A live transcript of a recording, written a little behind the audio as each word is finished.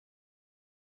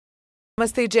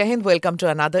Namaste, Jai Hind. Welcome to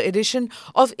another edition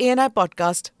of ANI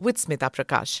Podcast with Smita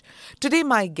Prakash. Today,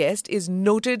 my guest is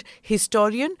noted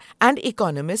historian and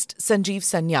economist Sanjeev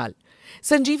Sanyal.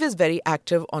 Sanjeev is very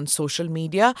active on social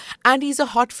media and he's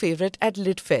a hot favorite at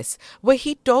LitFest, where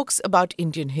he talks about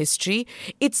Indian history,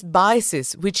 its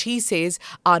biases, which he says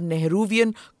are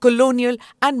Nehruvian, colonial,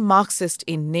 and Marxist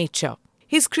in nature.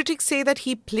 His critics say that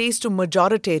he plays to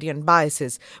majoritarian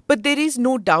biases, but there is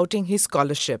no doubting his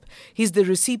scholarship. He's the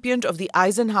recipient of the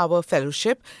Eisenhower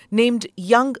Fellowship, named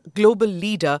Young Global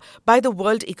Leader by the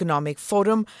World Economic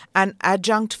Forum, an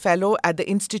adjunct fellow at the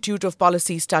Institute of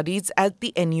Policy Studies at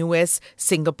the NUS,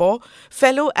 Singapore,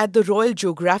 fellow at the Royal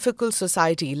Geographical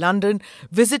Society, London,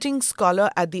 visiting scholar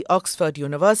at the Oxford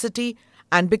University.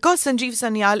 And because Sanjeev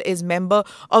Sanyal is member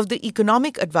of the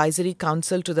Economic Advisory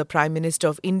Council to the Prime Minister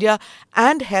of India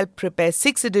and helped prepare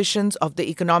 6 editions of the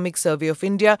Economic Survey of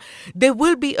India, there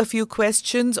will be a few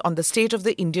questions on the state of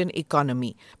the Indian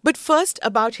economy. But first,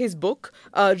 about his book,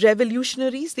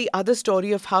 Revolutionaries, the other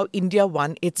story of how India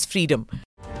won its freedom.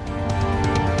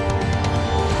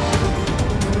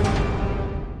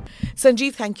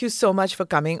 Sanjeev, thank you so much for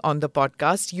coming on the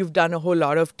podcast. You've done a whole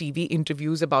lot of TV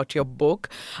interviews about your book.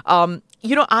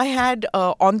 I had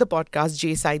on the podcast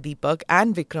J. Sai Deepak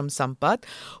and Vikram Sampath,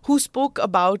 who spoke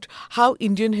about how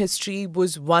Indian history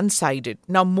was one-sided.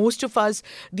 Now, most of us,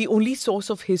 the only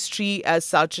source of history as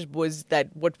such was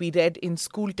that what we read in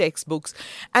school textbooks.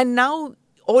 And now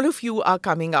all of you are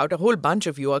coming out, a whole bunch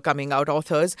of you are coming out,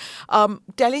 authors,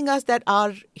 telling us that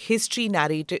our history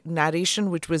narration,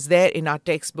 which was there in our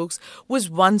textbooks, was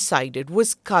one-sided,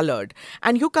 was colored.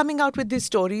 And you're coming out with these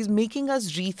stories, making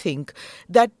us rethink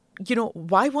that,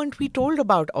 why weren't we told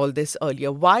about all this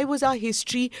earlier? Why was our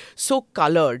history so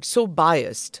colored, so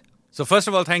biased? So first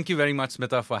of all, thank you very much,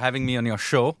 Smita, for having me on your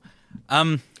show.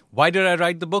 Why did I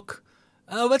write the book?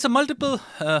 It's a multiple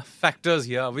factors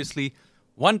here, obviously.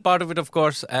 One part of it, of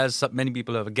course, as many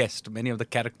people have guessed, many of the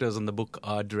characters in the book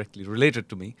are directly related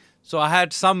to me. So I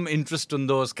had some interest in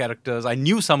those characters. I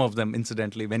knew some of them,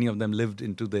 incidentally. Many of them lived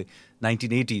into the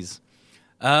 1980s.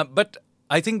 But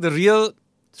I think the real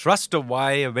thrust of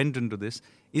why I went into this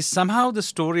is somehow the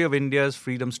story of India's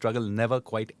freedom struggle never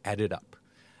quite added up.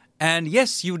 And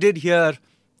yes, you did hear,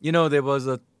 there was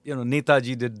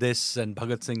Netaji did this and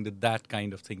Bhagat Singh did that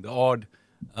kind of thing, the odd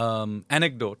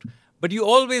anecdote. But you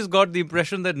always got the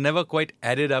impression that never quite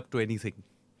added up to anything.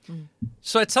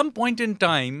 So at some point in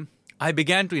time, I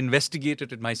began to investigate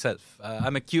it myself.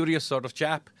 I'm a curious sort of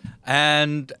chap.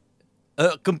 And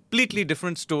a completely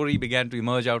different story began to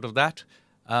emerge out of that.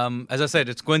 As I said,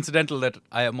 it's coincidental that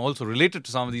I am also related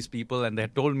to some of these people and they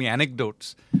had told me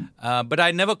anecdotes. But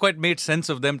I never quite made sense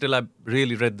of them till I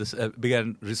really read this,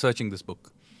 began researching this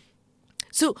book.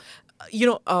 So,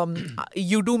 you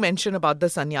do mention about the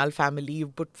Sanyal family. You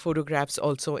put photographs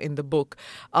also in the book.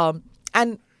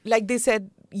 And like they said,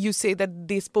 you say that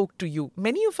they spoke to you.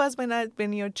 Many of us,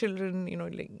 when your children,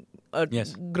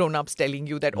 Yes. grown-ups telling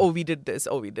you that, we did this,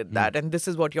 we did that, and this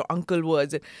is what your uncle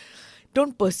was.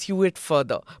 Don't pursue it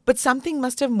further. But something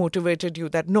must have motivated you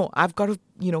that, no, I've got to,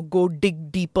 go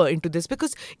dig deeper into this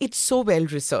because it's so well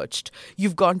researched.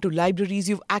 You've gone to libraries.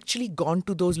 You've actually gone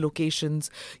to those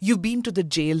locations. You've been to the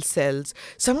jail cells.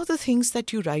 Some of the things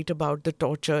that you write about, the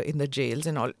torture in the jails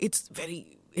and all, it's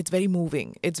very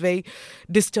moving. It's very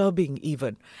disturbing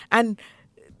even. And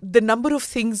the number of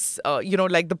things,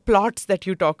 like the plots that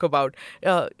you talk about.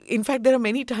 In fact, there are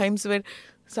many times where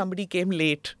somebody came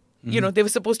late. They were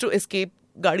supposed to escape,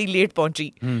 gaadi late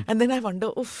pahunchi. And then I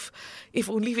wonder, if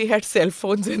only we had cell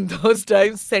phones in those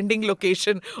times, sending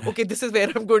location, okay, this is where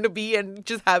I'm going to be and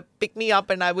just pick me up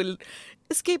and I will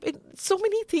escape. So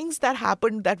many things that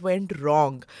happened that went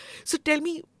wrong. So tell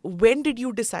me, when did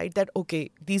you decide that,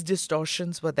 okay, these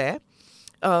distortions were there?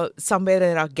 Somewhere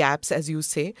there are gaps, as you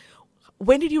say.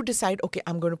 When did you decide, okay,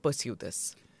 I'm going to pursue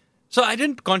this? So I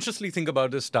didn't consciously think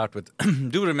about this to start with.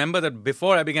 Do remember that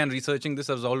before I began researching this,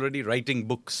 I was already writing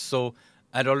books. So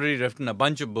I'd already written a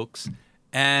bunch of books.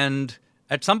 And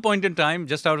at some point in time,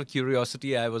 just out of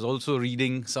curiosity, I was also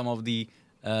reading some of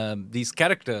these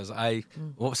characters.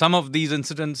 Some of these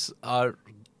incidents are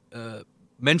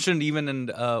mentioned even in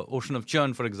Ocean of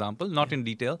Churn, for example, not in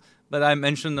detail, but I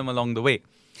mentioned them along the way.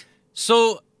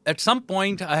 So at some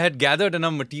point, I had gathered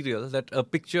enough material that a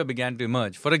picture began to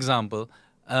emerge. For example,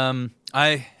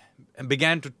 I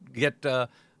began to get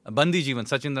Bandi Jeevan,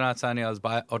 Sachindranath Sanyal's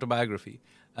autobiography,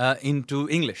 into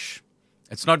English.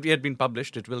 It's not yet been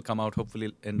published. It will come out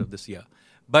hopefully end of this year.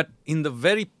 But in the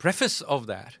very preface of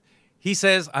that, he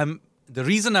says, the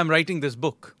reason I'm writing this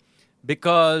book,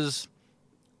 because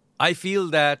I feel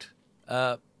that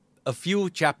a few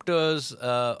chapters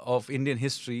of Indian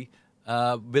history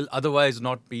will otherwise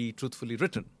not be truthfully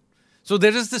written. So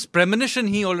there is this premonition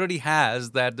he already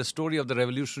has that the story of the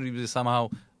revolutionaries is somehow,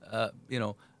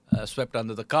 swept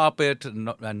under the carpet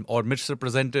or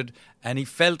misrepresented, and he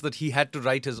felt that he had to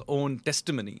write his own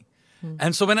testimony.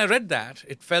 And so when I read that,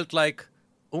 it felt like,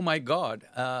 oh my God,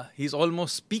 he's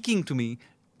almost speaking to me,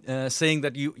 saying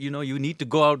that you need to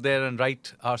go out there and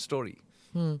write our story.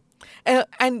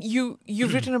 And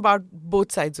you've written about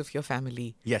both sides of your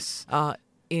family. Yes.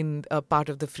 In a part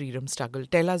of the freedom struggle.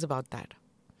 Tell us about that.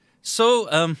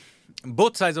 So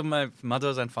both sides of my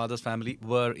mother's and father's family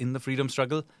were in the freedom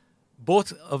struggle.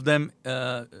 Both of them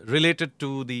related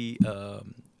to the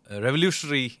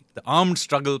revolutionary, the armed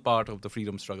struggle part of the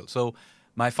freedom struggle. So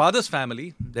my father's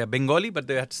family, they're Bengali, but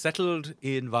they had settled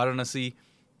in Varanasi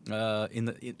in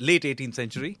the late 18th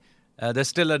century. There's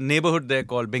still a neighborhood there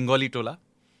called Bengali Tola.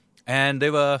 And they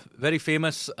were very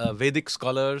famous Vedic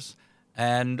scholars.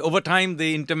 And over time,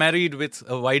 they intermarried with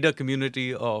a wider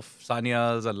community of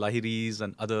Sanyals and Lahiris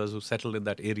and others who settled in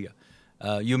that area.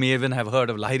 You may even have heard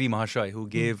of Lahiri Mahashai, who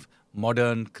gave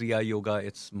modern Kriya Yoga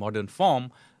its modern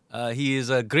form. He is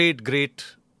a great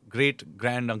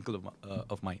grand uncle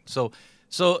of mine. So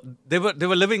they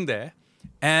were living there,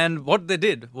 and what they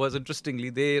did was, interestingly,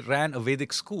 they ran a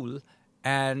Vedic school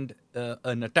and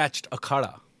an attached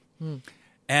akhada.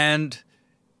 And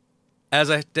as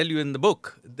I tell you in the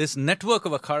book, this network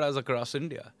of akhadas across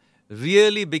India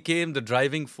really became the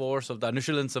driving force of the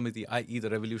Anushilan Samiti, i.e. the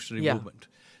revolutionary movement.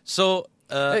 So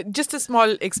just a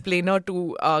small explainer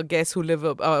to our guests who live,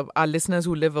 our listeners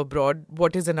who live abroad.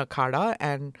 What is an akhada,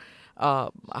 and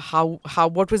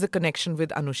what was the connection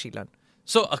with Anushilan?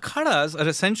 So akhadas are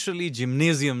essentially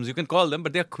gymnasiums, you can call them,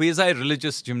 but they are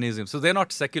quasi-religious gymnasiums. So they're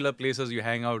not secular places you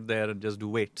hang out there and just do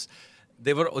weights.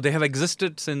 They have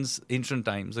existed since ancient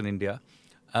times in India.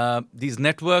 These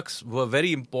networks were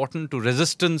very important to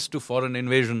resistance to foreign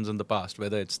invasions in the past,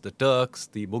 whether it's the Turks,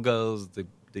 the Mughals,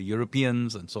 the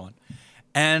Europeans, and so on.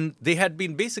 And they had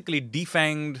been basically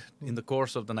defanged in the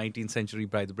course of the 19th century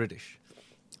by the British,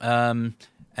 and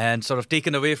sort of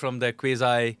taken away from their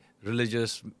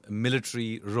quasi-religious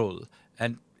military role,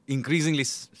 and increasingly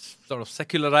sort of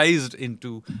secularized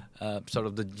into sort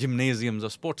of the gymnasiums or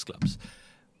sports clubs.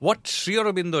 What Sri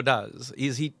Aurobindo does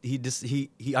is he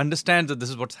understands that this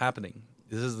is what's happening.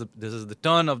 This is the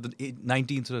turn of the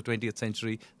 19th to the 20th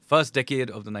century, first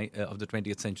decade of the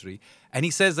 20th century, and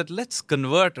he says that let's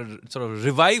convert or sort of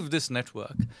revive this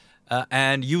network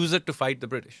and use it to fight the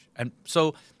British. And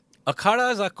so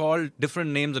akhadas are called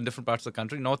different names in different parts of the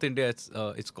country. North India, it's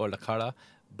called akhada,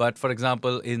 but for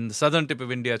example, in the southern tip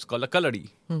of India, it's called a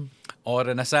kaladi, or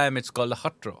in Assam, it's called a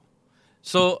hatro.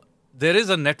 So there is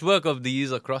a network of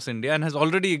these across India and has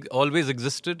always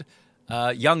existed.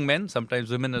 Young men, sometimes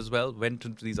women as well, went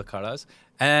into these akhadas.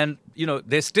 And,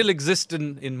 they still exist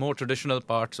in more traditional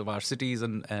parts of our cities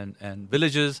and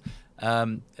villages.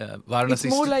 Varanasi. It's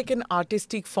more like an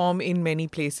artistic form in many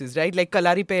places, right? Like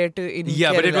Kalaripayattu in Kerala.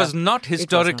 Yeah, but it was not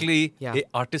historically an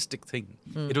artistic thing.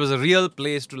 It was a real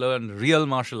place to learn real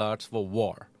martial arts for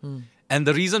war. And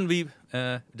the reason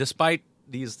despite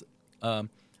these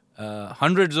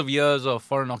hundreds of years of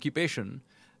foreign occupation,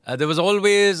 there was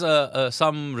always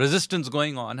some resistance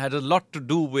going on, had a lot to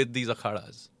do with these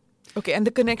akhadas. Okay, and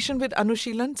the connection with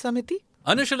Anushilan Samiti?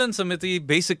 Anushilan Samiti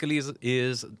basically is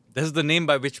this is the name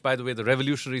by which, by the way, the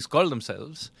revolutionaries call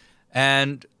themselves.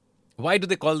 And why do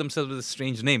they call themselves with a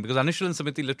strange name? Because Anushilan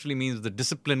Samiti literally means the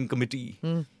discipline committee.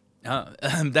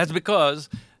 That's because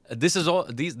this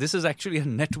is actually a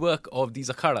network of these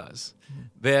akhadas,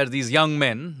 where these young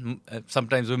men,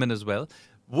 sometimes women as well,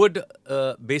 would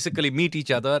basically meet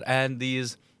each other, and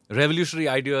these revolutionary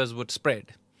ideas would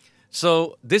spread.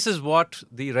 So this is what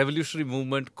the revolutionary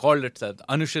movement called itself, the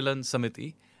Anushilan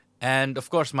Samiti. And of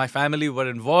course, my family were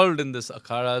involved in this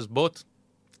akhadas both.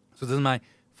 So this is my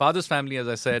father's family, as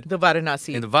I said. The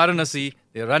Varanasi. In the Varanasi,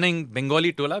 they're running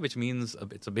Bengali Tola, which means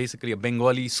it's basically a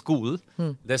Bengali school.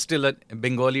 There's still a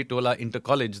Bengali Tola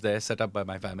inter-college there set up by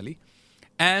my family.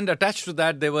 And attached to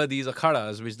that, there were these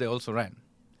akhadas, which they also ran.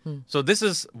 So this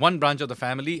is one branch of the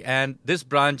family, and this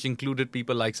branch included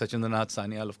people like Sachindranath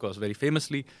Sanyal, of course, very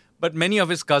famously, but many of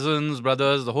his cousins,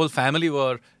 brothers, the whole family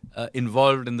were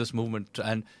involved in this movement.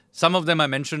 And some of them I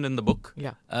mentioned in the book.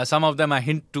 Some of them I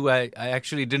hint to. I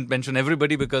actually didn't mention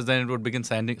everybody because then it would begin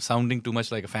sounding too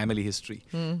much like a family history.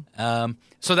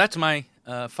 So that's my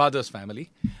father's family.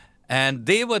 And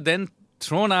they were then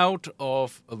thrown out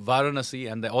of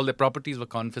Varanasi, and all their properties were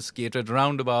confiscated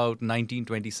around about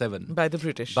 1927 by the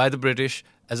British. By the British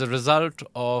as a result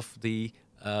of the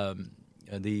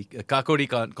Kakodi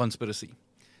conspiracy.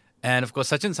 And of course,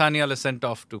 Sachin Sanyal is sent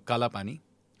off to Kalapani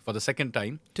for the second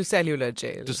time. To cellular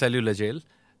jail.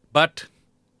 But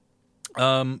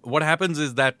what happens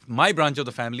is that my branch of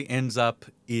the family ends up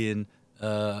in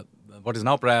what is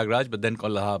now Prayagraj, but then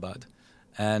called Allahabad.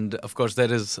 And, of course,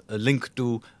 there is a link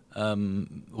to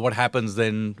what happens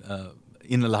then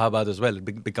in Allahabad as well.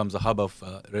 It becomes a hub of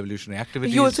revolutionary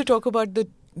activities. You also talk about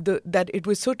that it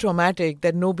was so traumatic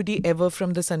that nobody ever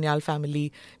from the Sanyal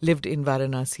family lived in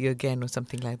Varanasi again or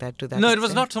something like that. To that No, extent. it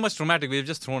was not so much traumatic. We were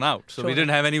just thrown out. So we didn't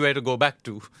have anywhere to go back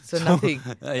to. So nothing.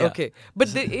 Yeah. Okay.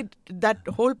 But that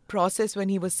whole process when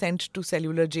he was sent to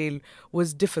cellular jail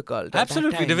was difficult. at that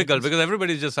Absolutely time. difficult because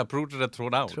everybody's just uprooted and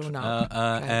thrown out. Right.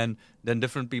 And then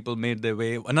different people made their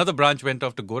way. Another branch went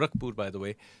off to Gorakhpur, by the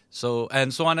way. So,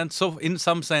 and so on. And so, in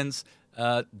some sense,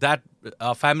 that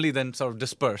our family then sort of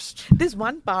dispersed. There's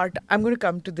one part, I'm going to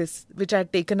come to this, which I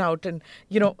had taken out. And,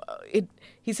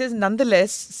 he says,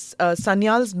 nonetheless,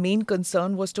 Sanyal's main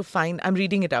concern was to find, I'm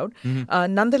reading it out.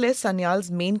 Nonetheless, Sanyal's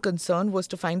main concern was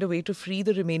to find a way to free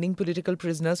the remaining political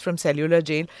prisoners from cellular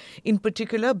jail, in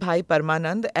particular, Bhai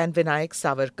Parmanand and Vinayak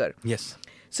Savarkar. Yes.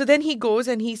 So then he goes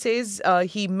and he says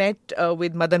he met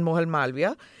with Madan Mohan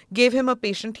Malviya, gave him a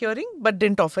patient hearing, but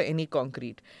didn't offer any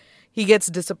concrete. He gets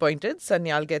disappointed.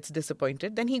 Sanyal gets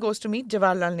disappointed. Then he goes to meet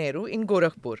Jawaharlal Nehru in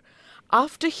Gorakhpur.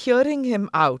 After hearing him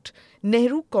out,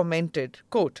 Nehru commented,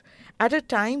 quote, "At a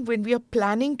time when we are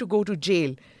planning to go to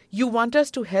jail, you want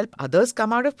us to help others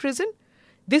come out of prison?"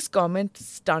 This comment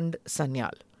stunned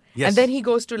Sanyal. Yes. And then he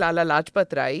goes to Lala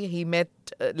Lajpat Rai. He met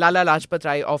Lala Lajpat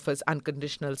Rai offers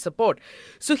unconditional support.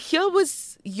 So here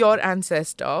was your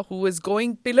ancestor who was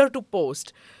going pillar to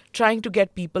post, trying to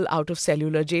get people out of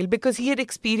cellular jail because he had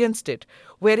experienced it.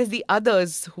 Whereas the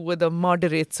others, who were the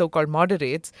moderates, so-called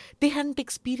moderates, they hadn't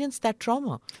experienced that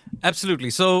trauma. Absolutely.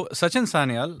 So Sachin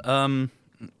Sanyal,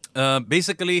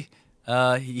 basically,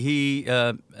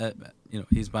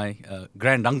 he's my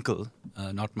grand uncle,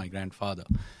 not my grandfather.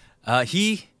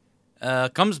 He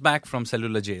comes back from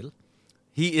cellular jail.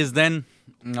 He is then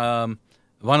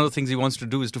one of the things he wants to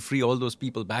do is to free all those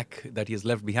people back that he has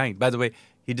left behind. By the way,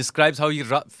 he describes how he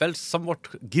felt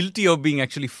somewhat guilty of being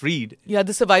actually freed. Yeah,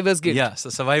 the survivor's guilt. Yes, the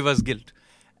survivor's guilt.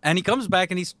 And he comes back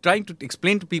and he's trying to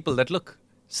explain to people that, look,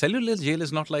 cellular jail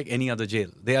is not like any other jail.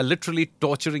 They are literally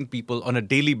torturing people on a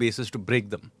daily basis to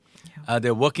break them. Yeah.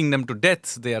 They're working them to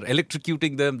death. They are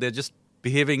electrocuting them. They're just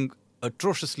behaving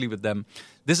atrociously with them.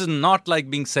 This is not like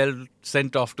being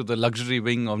sent off to the luxury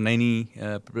wing of Naini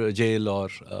jail or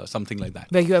something like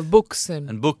that. Where you have books and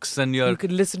you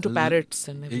could listen to parrots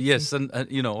and everything. Yes, and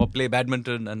or play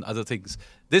badminton and other things.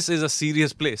 This is a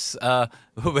serious place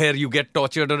where you get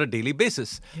tortured on a daily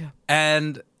basis. Yeah.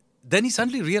 And then he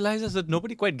suddenly realizes that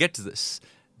nobody quite gets this.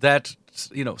 That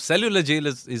cellular jail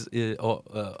is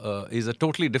a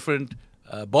totally different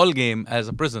ball game as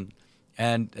a prison,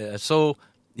 and so.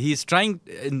 He's trying,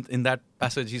 in that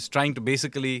passage, he's trying to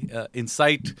basically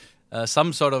incite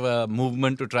some sort of a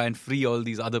movement to try and free all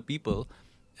these other people.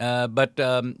 But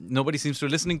nobody seems to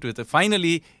be listening to it.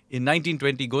 Finally, in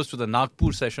 1920, he goes to the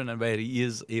Nagpur session and where he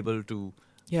is able to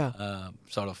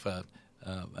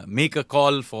make a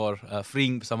call for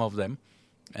freeing some of them.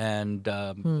 And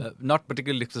not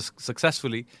particularly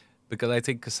successfully, because I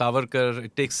think Savarkar,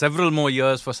 it takes several more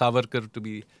years for Savarkar to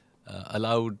be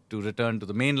allowed to return to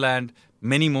the mainland,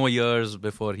 many more years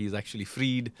before he's actually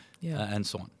freed, and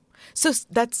so on. So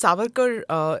that Savarkar,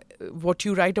 what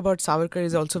you write about Savarkar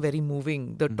is also very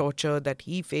moving, the torture that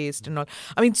he faced and all.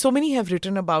 I mean, so many have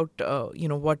written about,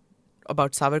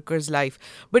 about Savarkar's life.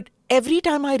 But every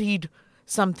time I read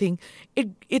something,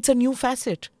 it's a new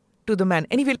facet to the man.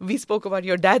 Anyway, we spoke about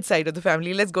your dad's side of the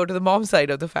family. Let's go to the mom's side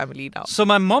of the family now. So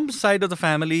my mom's side of the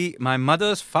family, my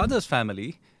mother's father's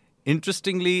family,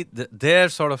 interestingly, their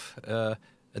sort of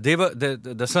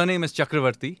the surname is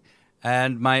Chakravarti,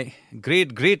 and my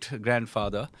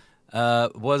great-great-grandfather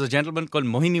was a gentleman called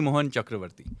Mohini Mohan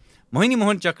Chakravarti. Mohini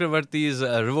Mohan Chakravarti's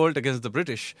revolt against the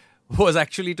British was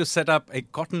actually to set up a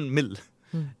cotton mill.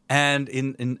 And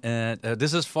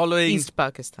this is following... East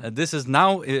Pakistan. This is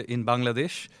now in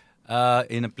Bangladesh,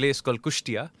 in a place called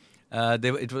Kushtia.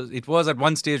 It was at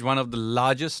one stage one of the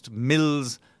largest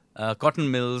mills, cotton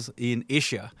mills in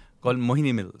Asia, called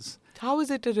Mohini Mills. How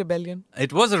is it a rebellion?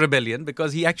 It was a rebellion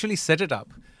because he actually set it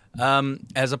up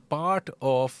as a part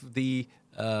of the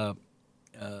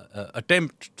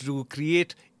attempt to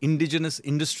create indigenous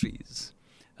industries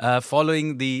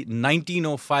following the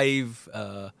 1905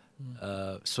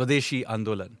 Swadeshi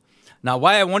Andolan. Now,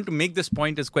 why I want to make this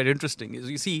point is quite interesting. Is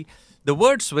you see, the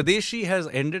word Swadeshi has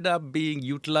ended up being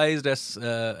utilized as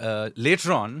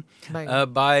later on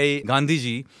by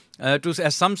Gandhiji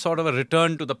as some sort of a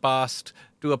return to the past,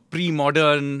 to a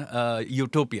pre-modern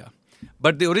utopia.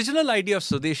 But the original idea of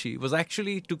Swadeshi was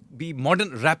actually to be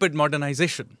rapid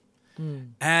modernization.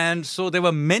 And so there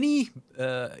were many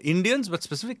Indians, but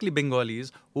specifically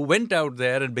Bengalis, who went out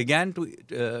there and began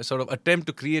to sort of attempt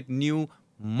to create new,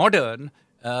 modern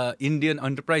Indian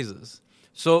enterprises.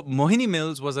 So Mohini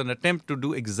Mills was an attempt to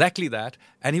do exactly that,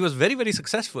 and he was very, very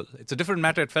successful. It's a different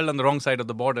matter. It fell on the wrong side of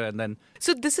the border, and then...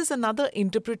 So this is another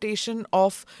interpretation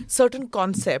of certain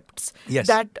concepts Yes.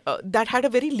 that had a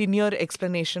very linear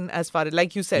explanation as far as,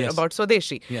 like you said, Yes. about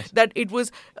Swadeshi. Yes. That it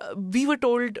was, we were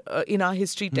told in our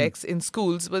history texts in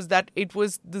schools, was that it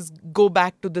was this go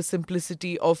back to the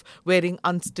simplicity of wearing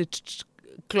unstitched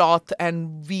cloth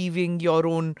and weaving your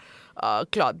own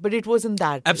cloth. But it wasn't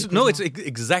that. Absolutely. No, it's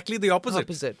exactly the opposite.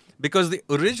 Opposite. Because the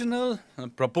original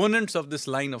proponents of this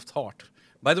line of thought,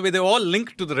 by the way, they're all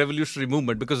linked to the revolutionary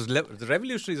movement, because the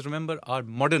revolutionaries, remember, are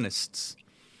modernists.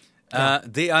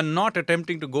 They are not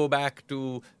attempting to go back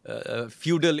to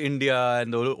feudal India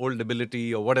and the old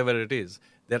nobility or whatever it is.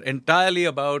 They're entirely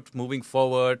about moving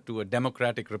forward to a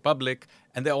democratic republic,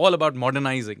 and they're all about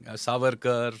modernizing.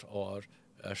 Savarkar or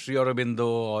Sri Aurobindo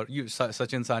or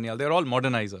Sachin Sanyal, they're all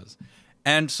modernizers.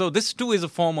 And so this too is a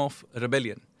form of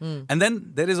rebellion. And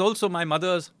then there is also my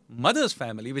mother's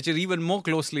family, which is even more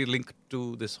closely linked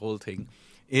to this whole thing,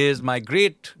 is my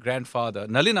great-grandfather,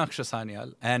 Nalinaksha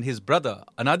Sanyal, and his brother,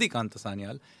 Anadikanta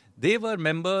Sanyal. They were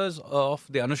members of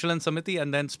the Anushilan Samiti,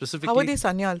 and then specifically... How are they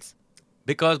Sanyals?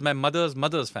 Because my mother's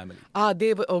family.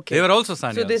 They were, okay. They were also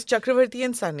Sanyals. So there's Chakravarti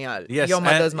and Sanyal, Yes, your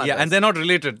mother's mother. Yeah, and they're not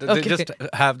related. Okay. They just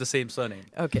have the same surname.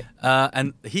 Okay.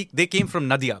 And they came from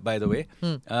Nadia, by the way.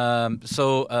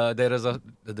 So there's a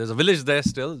village there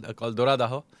still called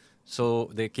Doradaho. So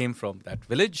they came from that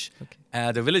village. Okay.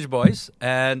 The village boys,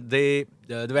 and they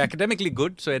were academically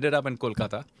good, so ended up in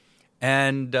Kolkata.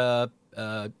 And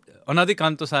Anadikanto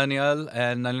Sanyal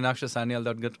and Nalinaksha Sanyal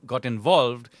that got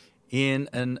involved in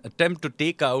an attempt to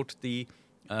take out the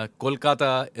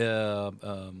Kolkata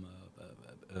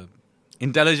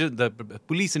the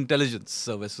police intelligence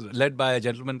service led by a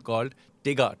gentleman called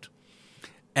Tegart.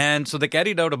 And so they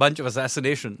carried out a bunch of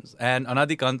assassinations, and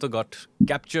Anadikanto got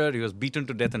captured. He was beaten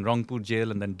to death in Rangpur jail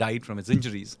and then died from his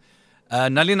injuries.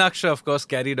 Nalinaksha, of course,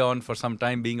 carried on for some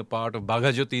time being a part of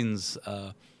Bhagajotin's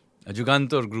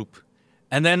Jugantor group.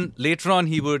 And then later on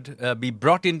he would be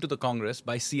brought into the Congress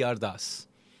by C.R. Das.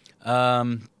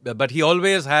 But he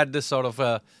always had this sort of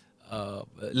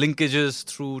linkages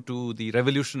through to the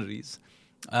revolutionaries.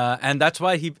 And that's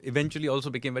why he eventually also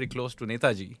became very close to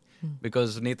Netaji,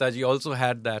 because Netaji also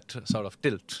had that sort of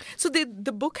tilt. So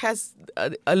the book has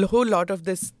a whole lot of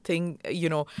this thing,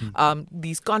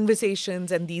 these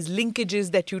conversations and these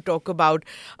linkages that you talk about.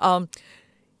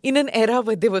 In an era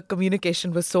where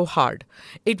communication was so hard.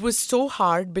 It was so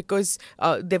hard because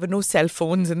there were no cell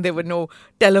phones and there were no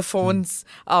telephones.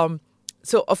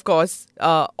 So, of course,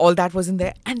 all that wasn't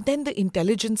there. And then the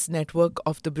intelligence network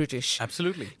of the British.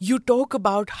 Absolutely. You talk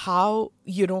about how,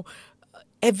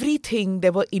 everything,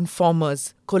 there were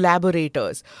informers,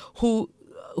 collaborators who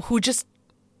just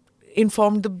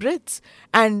informed the Brits.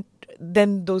 And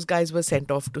then those guys were sent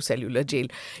off to cellular jail.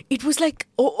 It was like,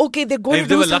 oh, okay, they're going to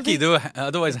do something. If they were lucky, they were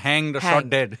otherwise hanged or shot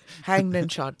dead. Hanged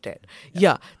and shot dead.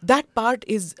 Yeah, that part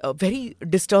is very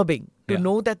disturbing to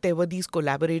know that there were these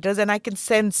collaborators. And I can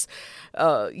sense,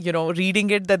 reading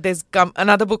it, that there's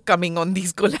another book coming on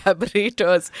these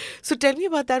collaborators. So tell me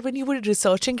about that. When you were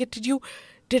researching it,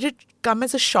 did it come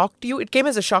as a shock to you? It came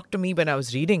as a shock to me when I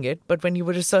was reading it, but when you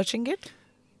were researching it?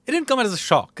 It didn't come as a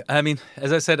shock. I mean,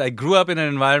 as I said, I grew up in an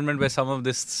environment where some of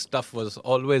this stuff was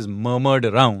always murmured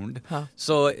around. Huh.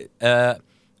 So, I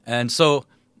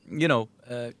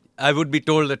would be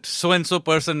told that so-and-so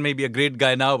person may be a great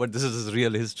guy now, but this is his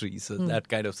real history. So that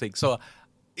kind of thing. So,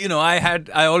 I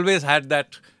always had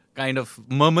that kind of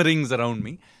murmurings around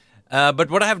me.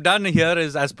 But what I have done here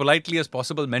is, as politely as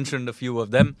possible, mentioned a few of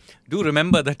them. Do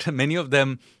remember that many of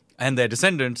them and their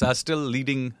descendants are still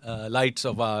leading lights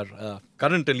of our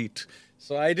current elite.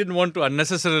 So I didn't want to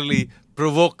unnecessarily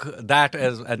provoke that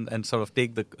and sort of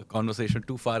take the conversation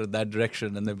too far in that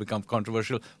direction and then become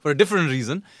controversial for a different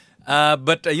reason.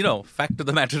 But fact of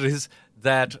the matter is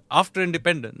that after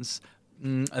independence,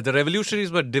 the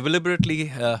revolutionaries were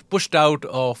deliberately pushed out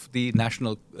of the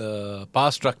national power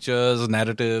structures,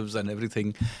 narratives, and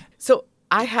everything. So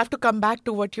I have to come back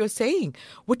to what you're saying.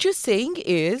 What you're saying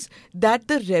is that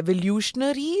the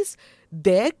revolutionaries,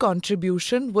 their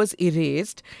contribution was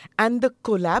erased, and the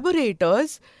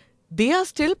collaborators, they are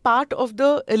still part of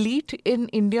the elite in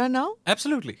India now?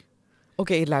 Absolutely.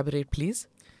 Okay, elaborate, please.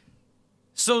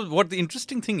 So what the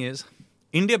interesting thing is,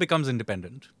 India becomes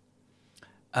independent.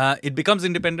 It becomes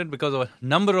independent because of a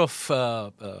number of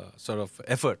sort of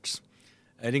efforts.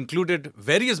 It included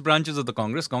various branches of the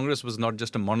Congress. Congress was not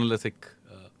just a monolithic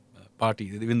party.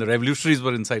 Even the revolutionaries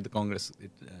were inside the Congress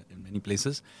in many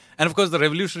places. And of course, the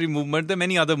revolutionary movement, there are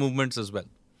many other movements as well.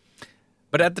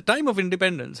 But at the time of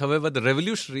independence, however, the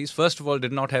revolutionaries, first of all,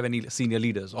 did not have any senior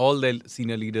leaders. All their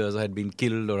senior leaders had been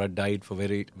killed or had died for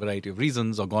a variety of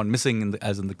reasons or gone missing,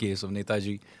 as in the case of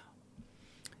Netaji.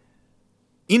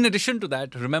 In addition to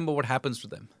that, remember what happens to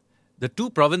them. The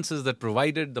two provinces that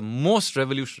provided the most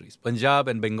revolutionaries, Punjab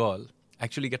and Bengal,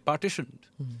 actually get partitioned.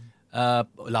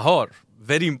 Lahore,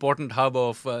 very important hub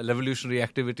of revolutionary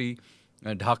activity,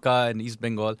 Dhaka and East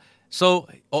Bengal. So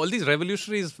all these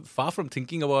revolutionaries, far from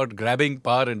thinking about grabbing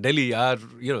power in Delhi, are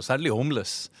suddenly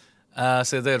homeless.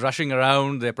 So they're rushing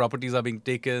around, their properties are being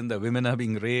taken, their women are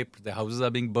being raped, their houses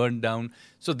are being burned down.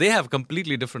 So they have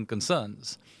completely different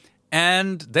concerns.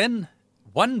 And then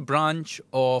one branch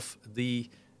of the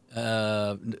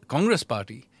Congress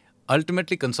party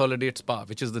ultimately consolidates power,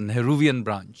 which is the Nehruvian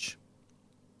branch.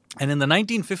 And in the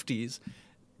 1950s,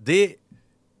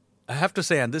 I have to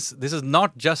say, and this is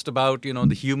not just about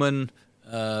the human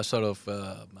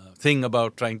thing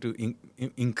about trying to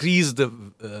increase the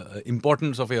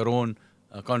importance of your own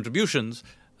contributions.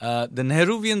 The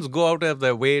Nehruvians go out of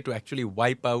their way to actually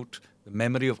wipe out the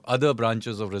memory of other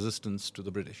branches of resistance to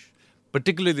the British,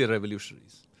 particularly the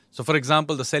revolutionaries. So, for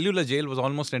example, the cellular jail was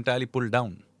almost entirely pulled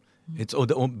down.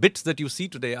 The bits that you see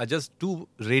today are just 2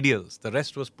 radials. The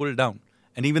rest was pulled down.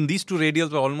 And even these 2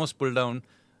 radials were almost pulled down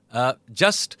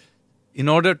just in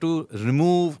order to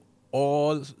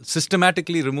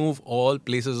systematically remove all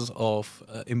places of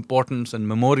importance and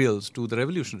memorials to the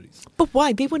revolutionaries. But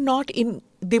why? They were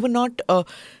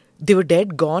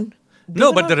dead, gone?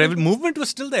 But the movement was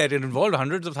still there. It involved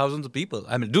hundreds of thousands of people.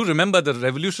 I mean, do remember the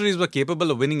revolutionaries were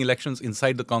capable of winning elections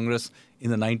inside the Congress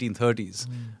in the 1930s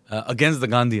against the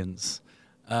Gandhians.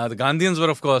 The Gandhians were,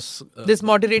 of course... this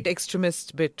moderate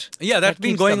extremist bit. Yeah, that's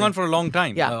been going on for a long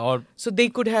time. Yeah. So they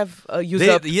could have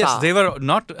usurped power. Yes, they were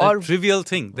not a trivial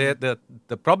thing. The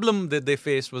problem that they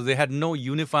faced was they had no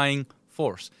unifying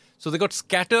force. So they got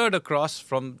scattered across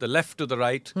from the left to the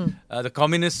right, the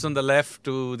communists on the left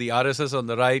to the RSS on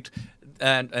the right,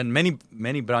 and many,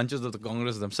 many branches of the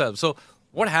Congress themselves. So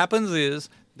what happens is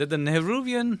that the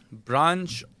Nehruvian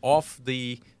branch of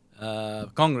the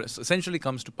Congress essentially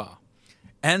comes to power.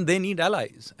 And they need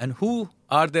allies. And who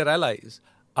are their allies?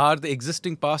 Are the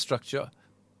existing power structure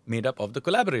made up of the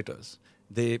collaborators.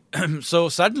 So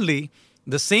suddenly,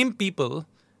 the same people,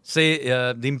 say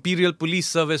the Imperial Police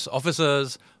Service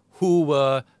officers who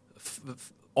were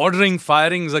ordering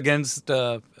firings against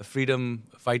freedom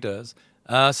fighters,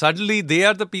 suddenly they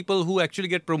are the people who actually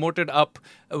get promoted up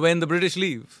when the British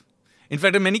leave. In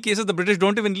fact, in many cases, the British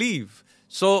don't even leave.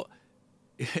 So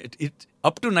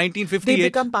up to 1958... They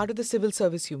become part of the civil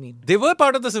service, you mean? They were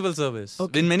part of the civil service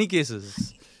in many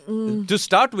cases. To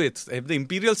start with, the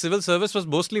Imperial Civil Service was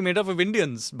mostly made up of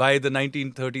Indians by the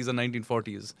 1930s and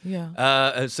 1940s.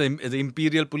 Yeah. So the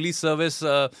Imperial Police Service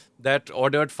that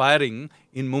ordered firing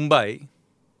in Mumbai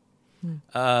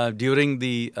during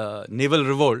the naval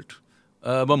revolt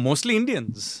were mostly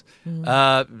Indians.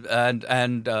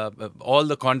 And all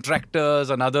the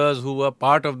contractors and others who were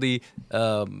part of the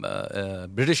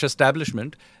British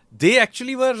establishment, they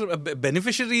actually were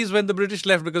beneficiaries when the British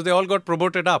left because they all got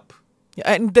promoted up.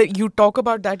 And you talk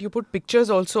about that, you put pictures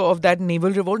also of that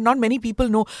naval revolt. Not many people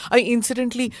know.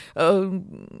 Incidentally,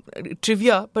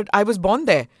 trivia, but I was born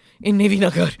there in Navy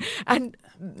Nagar. And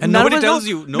nobody tells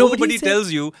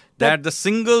you that the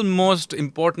single most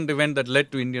important event that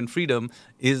led to Indian freedom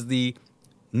is the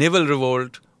naval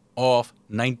revolt of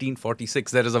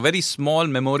 1946. There is a very small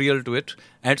memorial to it,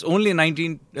 and it's only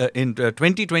in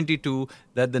 2022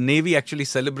 that the Navy actually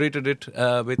celebrated it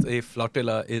with a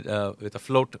flotilla, with a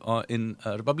float in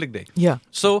Republic Day. Yeah.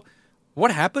 So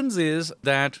what happens is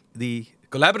that the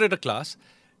collaborator class,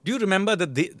 do you remember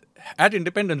that at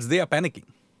independence they are panicking?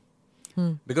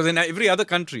 Because in every other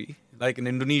country, like in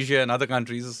Indonesia and other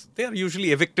countries, they are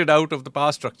usually evicted out of the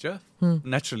power structure.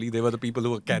 Naturally, they were the people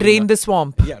who were carrying... Drain the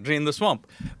swamp. Yeah, drain the swamp.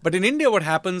 But in India, what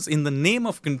happens in the name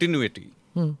of continuity,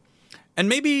 and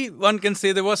maybe one can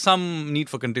say there was some need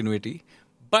for continuity,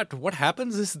 but what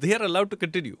happens is they are allowed to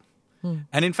continue.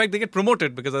 And in fact, they get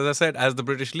promoted because, as I said, as the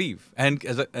British leave. And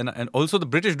also the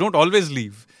British don't always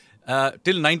leave.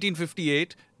 Till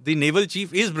 1958, the naval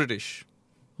chief is British.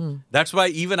 That's why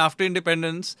even after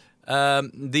independence,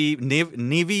 the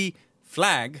Navy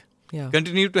flag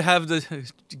continued to have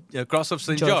the cross of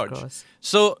St. George.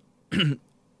 So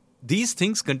these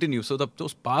things continue. So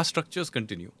those power structures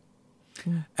continue.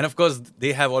 And of course,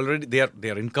 they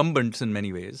are incumbents in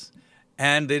many ways.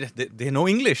 And they know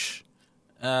English.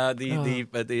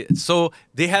 So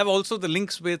they have also the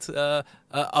links with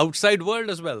outside world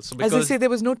as well. So as I say, there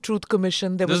was no truth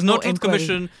commission. There's no truth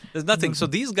commission. There's nothing. So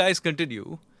these guys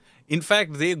continue. In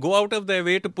fact, they go out of their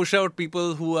way to push out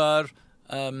people who are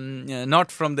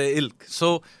not from their ilk.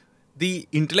 So the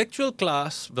intellectual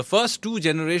class, the first two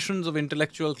generations of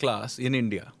intellectual class in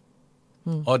India,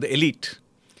 or the elite,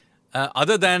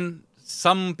 other than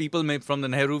some people from the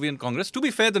Nehruvian Congress. To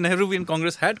be fair, the Nehruvian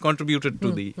Congress had contributed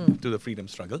to the freedom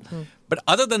struggle. But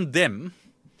other than them,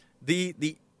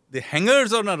 the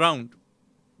hangers on around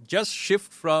just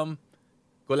shift from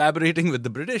collaborating with the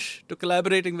British to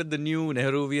collaborating with the new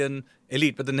Nehruvian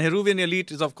elite. But the Nehruvian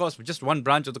elite is, of course, just one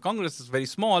branch of the Congress. It's very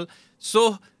small.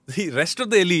 So the rest of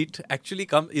the elite actually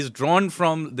is drawn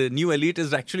from, the new elite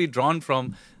is actually drawn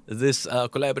from this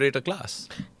collaborator class.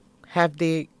 Have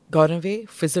they gone away,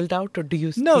 fizzled out, or do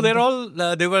you? No, they're all.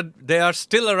 They are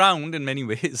still around in many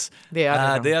ways. They are.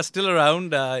 Around. They are still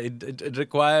around. It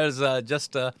requires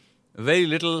just very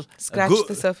little. Scratch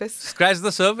the surface. Scratch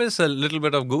the surface. A little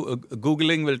bit of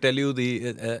googling will tell you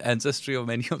the ancestry of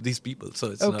many of these people.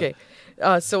 So it's okay.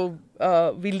 So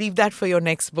we'll leave that for your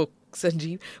next book,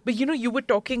 Sanjeev. But you were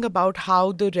talking about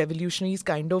how the revolutionaries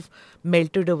kind of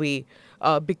melted away.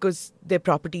 Because their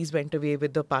properties went away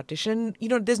with the partition.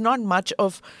 There's not much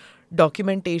of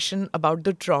documentation about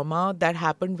the trauma that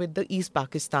happened with the East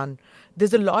Pakistan.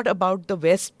 There's a lot about the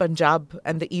West Punjab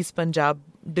and the East Punjab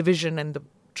division and the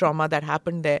trauma that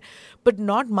happened there, but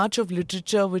not much of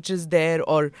literature which is there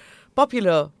or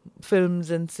popular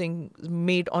films and things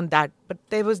made on that. But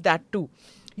there was that too.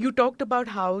 You talked about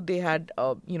how they had,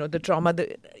 the trauma.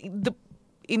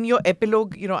 In your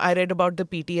epilogue, I read about the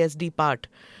PTSD part.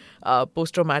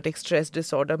 Post-traumatic stress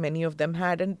disorder, many of them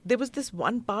had. And there was this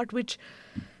one part which,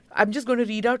 I'm just going to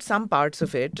read out some parts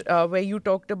of it, where you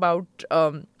talked about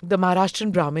the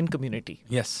Maharashtrian Brahmin community.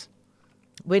 Yes.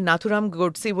 When Nathuram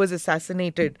Godse was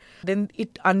assassinated, then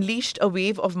it unleashed a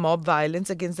wave of mob violence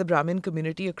against the Brahmin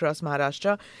community across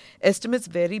Maharashtra. Estimates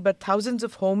vary, but thousands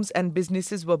of homes and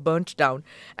businesses were burnt down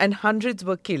and hundreds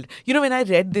were killed. When I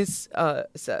read this,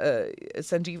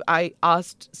 Sanjeev, I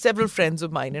asked several friends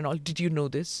of mine and all, did you know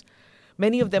this?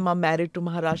 Many of them are married to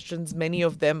Maharashtrians. Many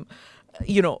of them,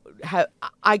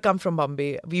 I come from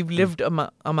Bombay. We've lived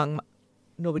among,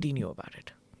 nobody knew about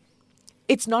it.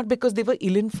 It's not because they were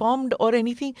ill-informed or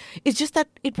anything. It's just that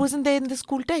it wasn't there in the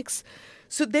school texts.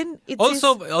 So then it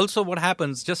also what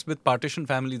happens just with partition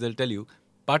families, they'll tell you,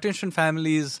 partition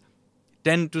families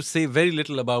tend to say very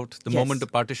little about the moment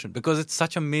of partition because it's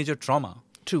such a major trauma.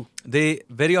 True. They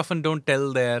very often don't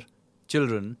tell their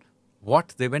children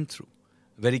what they went through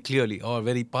very clearly, or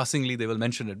very passingly they will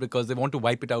mention it because they want to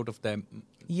wipe it out of them.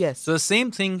 Yes. So the same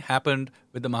thing happened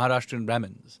with the Maharashtrian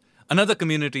Brahmins. Another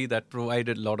community that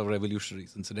provided a lot of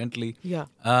revolutionaries, incidentally. Yeah.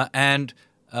 And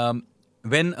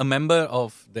when a member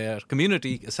of their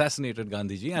community assassinated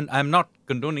Gandhiji, and I'm not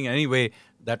condoning in any way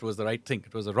that was the right thing.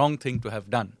 It was a wrong thing to have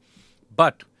done.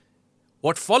 But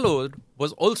what followed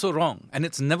was also wrong, and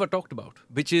it's never talked about,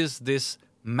 which is this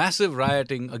massive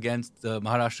rioting against the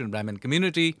Maharashtrian Brahmin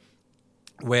community,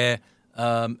 where,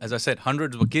 as I said,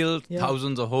 hundreds were killed,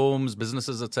 thousands of homes,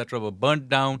 businesses, etc. were burnt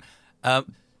down.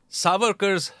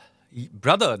 Savarkar's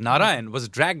brother, Narayan, was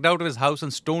dragged out of his house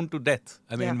and stoned to death.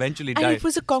 Eventually died. And it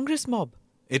was a Congress mob.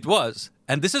 It was.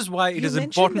 And this is why it is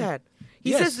important. That.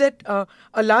 He says that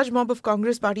a large mob of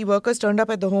Congress party workers turned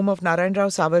up at the home of Narayan Rao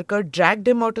Savarkar, dragged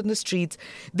him out on the streets.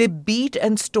 They beat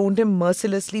and stoned him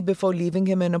mercilessly before leaving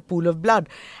him in a pool of blood.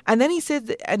 And then he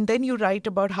says, and then you write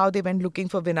about how they went looking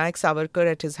for Vinayak Savarkar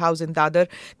at his house in Dadar.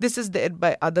 This is there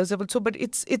by others also, but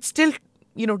it's still,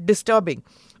 disturbing.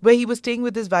 Where he was staying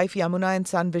with his wife Yamuna and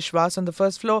son Vishwas on the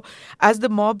first floor. As the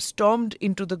mob stormed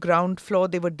into the ground floor,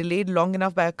 they were delayed long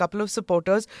enough by a couple of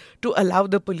supporters to allow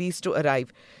the police to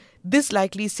arrive. This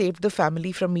likely saved the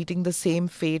family from meeting the same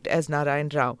fate as Narayan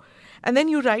Rao. And then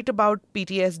you write about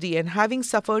PTSD, and having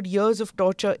suffered years of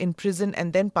torture in prison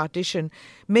and then partition,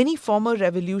 many former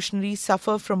revolutionaries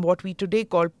suffer from what we today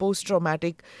call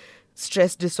post-traumatic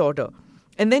stress disorder.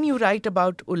 And then you write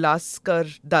about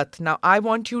Ulaskar Dutt. Now, I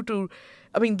want you to...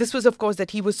 this was, of course, that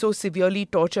he was so severely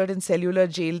tortured in cellular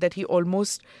jail that he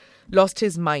almost lost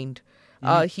his mind.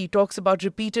 He talks about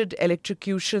repeated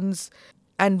electrocutions.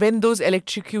 And when those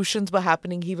electrocutions were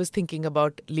happening, he was thinking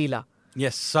about Leela.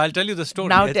 Yes, so I'll tell you the story.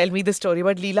 Now tell me the story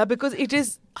about Leela, because it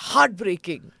is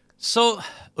heartbreaking. So,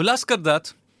 Ulaskar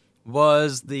Dutt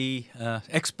was the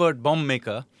expert bomb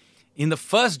maker in the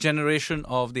first generation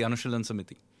of the Anushilan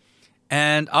Samiti.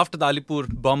 And after the Alipur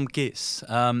bomb case,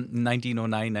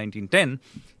 1909-1910,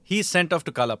 he's sent off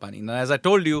to Kalapani. Now, as I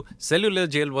told you, cellular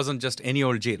jail wasn't just any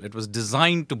old jail. It was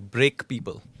designed to break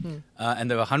people. And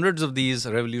there were hundreds of these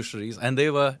revolutionaries, and they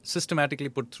were systematically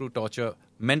put through torture,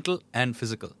 mental and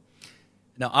physical.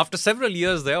 Now, after several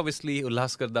years there, obviously,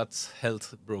 Ulhaskar Dutt's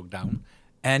health broke down,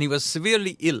 and he was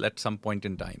severely ill at some point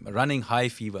in time, running high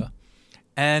fever.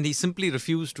 And he simply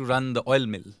refused to run the oil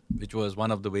mill, which was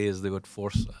one of the ways they would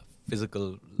force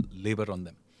physical labor on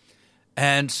them.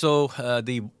 And so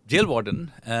the jail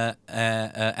warden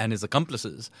and his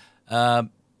accomplices, said,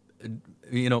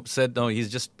 no,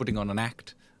 he's just putting on an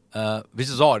act, which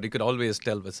is odd. You could always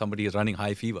tell when somebody is running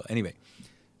high fever. Anyway,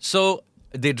 so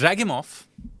they drag him off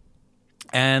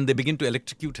and they begin to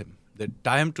electrocute him. They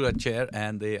tie him to a chair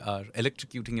and they are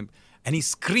electrocuting him. And he's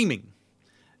screaming.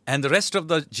 And the rest of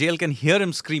the jail can hear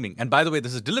him screaming. And by the way,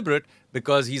 this is deliberate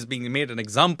because he's being made an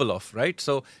example of, right?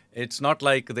 So it's not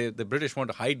like the British want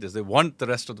to hide this. They want the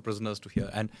rest of the prisoners to hear.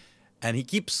 And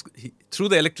through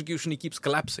the electrocution, he keeps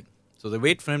collapsing. So they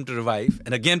wait for him to revive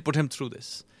and again put him through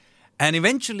this. And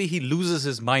eventually he loses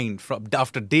his mind.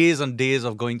 After days and days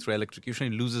of going through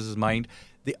electrocution, he loses his mind.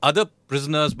 The other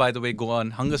prisoners, by the way, go on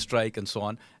hunger strike and so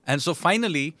on. And so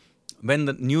finally, when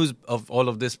the news of all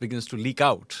of this begins to leak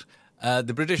out,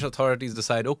 the British authorities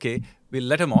decide, okay, we'll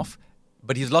let him off,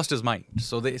 but he's lost his mind.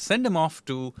 So they send him off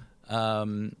to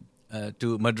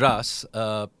Madras,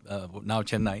 now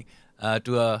Chennai,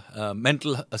 to a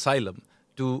mental asylum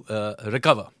to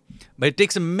recover. But it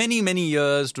takes him many, many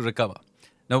years to recover.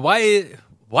 Now,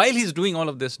 while he's doing all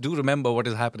of this, do remember what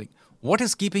is happening. What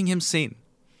is keeping him sane?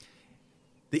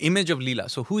 The image of Leela.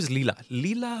 So who is Leela?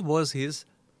 Leela was his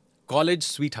college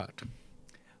sweetheart,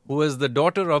 who was the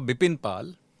daughter of Bipin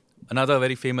Pal, another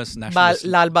very famous nationalist.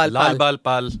 Lal Bal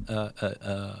Pal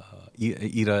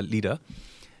era leader.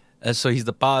 So he's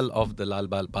the Pal of the Lal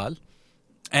Bal Pal.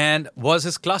 And was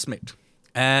his classmate.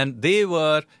 And they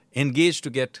were engaged to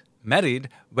get married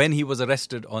when he was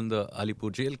arrested on the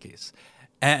Alipur jail case.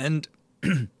 And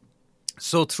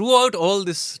so throughout all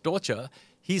this torture,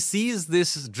 he sees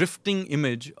this drifting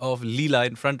image of Leela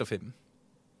in front of him.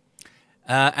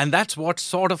 And that's what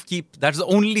that's the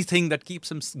only thing that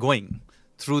keeps him going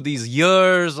through these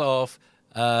years of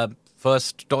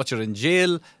first torture in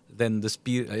jail, then this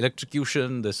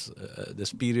electrocution, this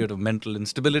period of mental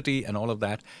instability and all of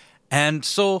that. And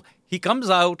so he comes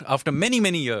out after many,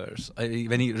 many years,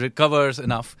 when he recovers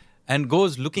enough, and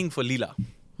goes looking for Leela.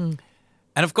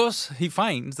 And of course, he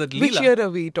finds that Leela... Which year are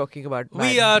we talking about?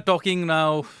 We are talking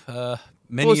now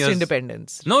many years...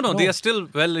 Post-independence? No, they are still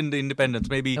well in the independence,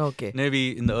 maybe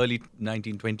in the early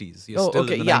 1920s. He is still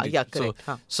in the 90s. Yeah, correct.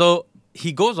 So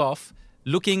he goes off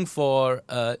looking for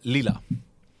Leela.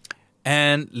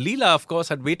 And Leela, of course,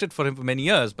 had waited for him for many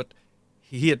years, but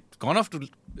he had gone off to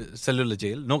cellular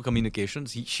jail, no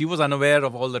communications. She was unaware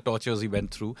of all the tortures he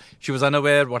went through. She was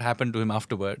unaware what happened to him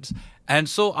afterwards. And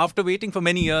so after waiting for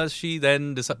many years, she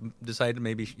then decided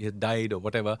maybe he had died or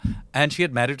whatever, and she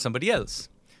had married somebody else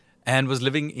and was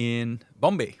living in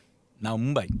Bombay, now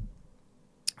Mumbai.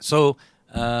 So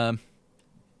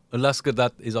Ulhaskar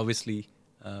Dutt is obviously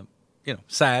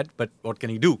sad, but what can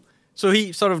he do? So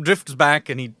he sort of drifts back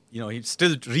and he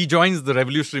still rejoins the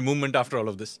revolutionary movement after all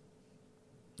of this.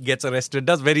 Gets arrested,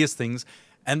 does various things.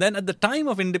 And then at the time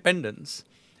of independence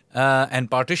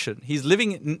and partition, he's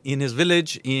living in his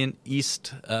village in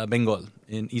East Bengal,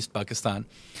 in East Pakistan.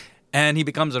 And he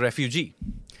becomes a refugee.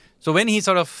 So when he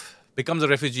sort of becomes a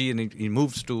refugee and he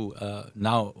moves to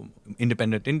now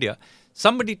independent India,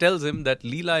 somebody tells him that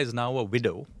Leela is now a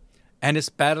widow and is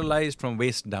paralyzed from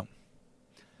waist down.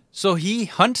 So he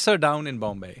hunts her down in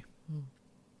Bombay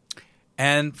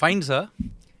and finds her,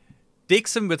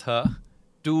 takes him with her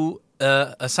to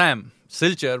Assam,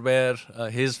 Silchar, where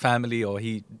his family, or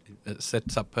he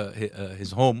sets up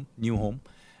his home, new home,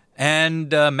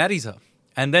 and marries her,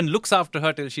 and then looks after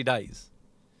her till she dies.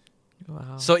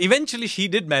 Wow. So eventually she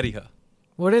did marry her.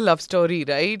 What a love story,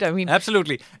 right? I mean...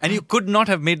 Absolutely. And you could not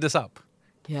have made this up.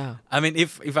 Yeah. I mean,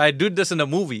 if I did this in a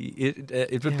movie,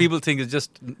 it would people think it's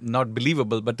just not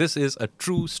believable. But this is a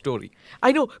true story.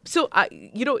 I know. So,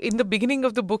 in the beginning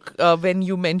of the book, when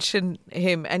you mentioned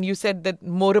him and you said that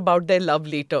more about their love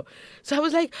later. So I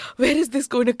was like, where is this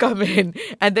going to come in?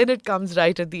 And then it comes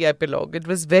right at the epilogue. It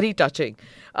was very touching.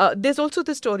 There's also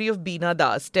the story of Beena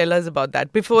Das. Tell us about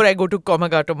that before I go to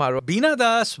Komaga tomorrow. Beena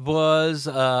Das was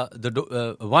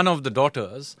one of the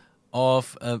daughters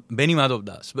of Beni Madhav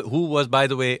Das, who was, by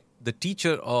the way, the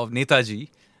teacher of Netaji,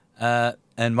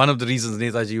 and one of the reasons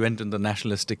Netaji went in the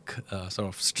nationalistic sort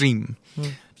of stream.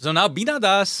 So now Beena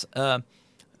Das,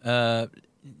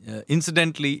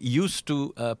 incidentally, used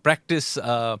to practice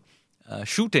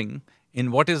shooting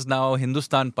in what is now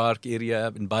Hindustan Park area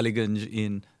in Baliganj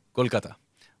in Kolkata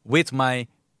with my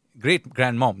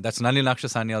great-grandmom. That's Nalinaksha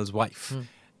Sanyal's wife.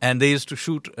 And they used to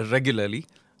shoot regularly.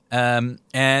 And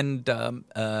then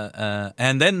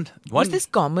Was this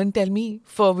common, tell me,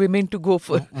 for women to go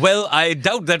for? Well, I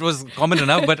doubt that was common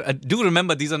enough, but I do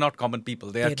remember these are not common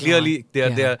people. They are clearly they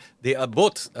are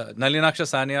both Nalinaksha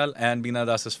Sanyal and Beena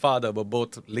Das's father were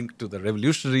both linked to the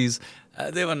revolutionaries.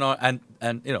 They were not, and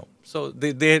so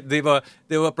they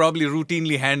were probably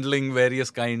routinely handling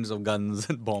various kinds of guns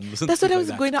and bombs. And That's what I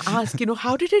was going to ask.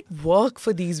 How did it work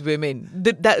for these women?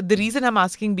 The reason I'm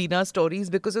asking Beena's story is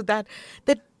because of that.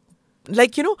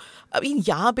 Like, I mean,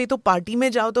 यहाँ पे तो party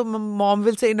में जाओ तो mom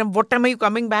will say, what time are you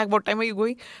coming back? What time are you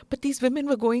going? But these women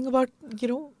were going about,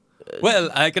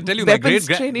 Well, I can tell you,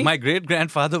 my great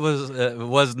grandfather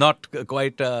was not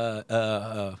quite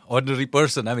ordinary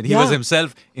person. I mean, he was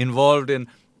himself involved in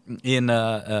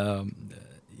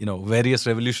various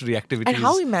revolutionary activities. And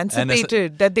how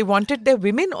emancipated that they wanted their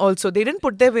women also. They didn't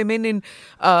put their women in,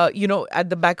 at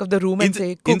the back of the room and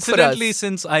say, cook for us. Incidentally,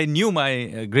 since I knew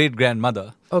my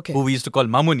great-grandmother, who we used to call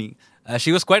Mamuni,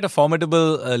 she was quite a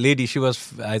formidable lady. She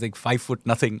was, I think, 5 foot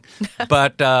nothing.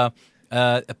 But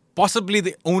possibly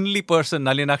the only person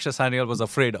Nalinaksha Sanyal was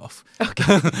afraid of.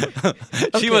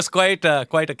 She was quite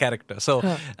a character. So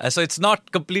it's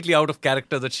not completely out of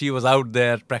character that she was out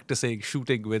there practicing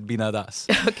shooting with Beena Das.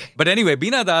 But anyway,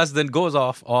 Beena Das then goes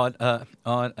off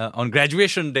on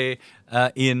graduation day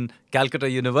in Calcutta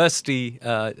University.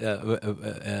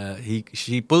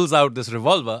 She pulls out this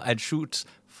revolver and shoots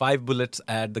 5 bullets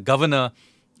at the governor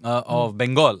of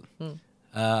Bengal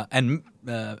and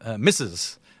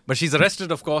misses. But she's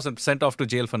arrested, of course, and sent off to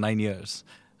jail for 9 years.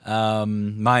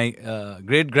 My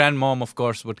great-grandmom, of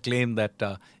course, would claim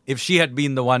that if she had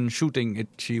been the one shooting it,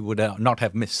 she would not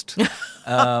have missed.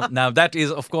 Now, that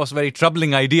is, of course, a very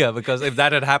troubling idea, because if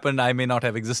that had happened, I may not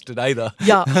have existed either.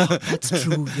 Yeah, that's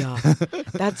true. Yeah,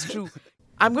 that's true.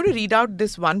 I'm going to read out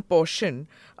this one portion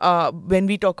when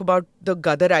we talk about the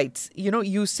Gadarites.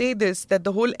 You say this, that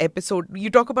the whole episode, you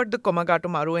talk about the Komagato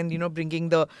Maru and, bringing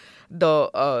the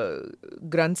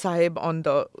Granth Sahib on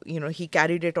the, he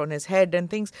carried it on his head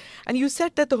and things. And you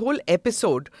said that the whole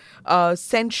episode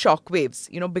sent shockwaves,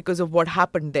 because of what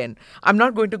happened then. I'm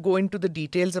not going to go into the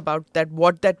details about that,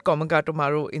 what that Komagato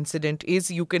Maru incident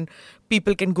is.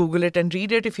 People can Google it and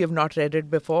read it if you have not read it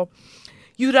before.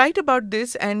 You write about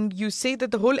this and you say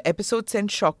that the whole episode sent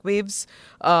shockwaves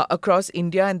across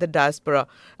India and the diaspora.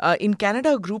 In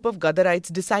Canada, a group of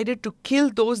Gadarites decided to kill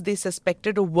those they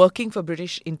suspected of working for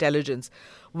British intelligence.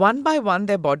 One by one,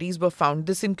 their bodies were found.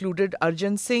 This included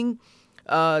Arjun Singh.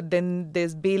 Then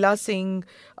there's Bela Singh.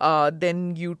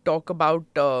 Then you talk about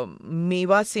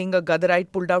Meva Singh. A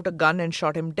Gadarite pulled out a gun and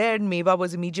shot him dead. Meva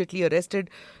was immediately arrested,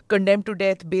 condemned to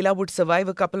death. Bela would survive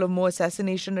a couple of more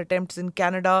assassination attempts in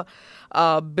Canada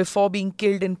before being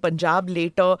killed in Punjab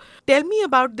later. Tell me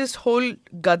about this whole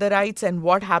Gadarites and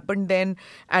what happened then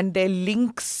and their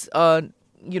links, the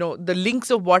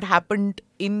links of what happened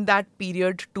in that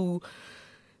period to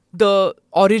the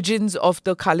origins of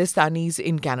the Khalistanis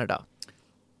in Canada.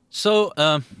 So,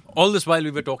 all this while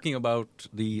we were talking about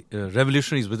the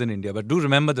revolutionaries within India, but do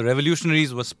remember the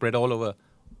revolutionaries were spread all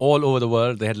over the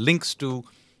world. They had links to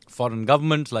foreign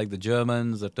governments like the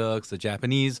Germans, the Turks, the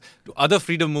Japanese, to other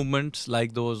freedom movements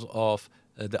like those of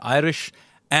the Irish,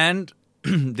 and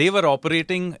they were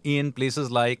operating in places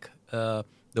like the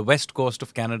west coast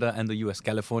of Canada and the US,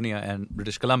 California and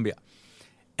British Columbia.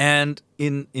 And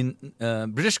in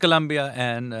British Columbia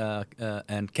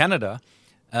and Canada,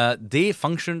 they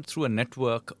functioned through a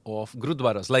network of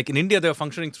gurudwaras. Like in India, they were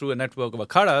functioning through a network of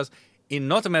akhadas. In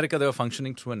North America, they were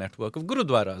functioning through a network of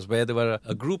gurudwaras, where there were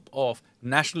a group of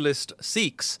nationalist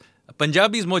Sikhs,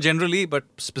 Punjabis more generally, but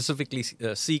specifically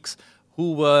Sikhs,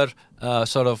 who were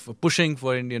sort of pushing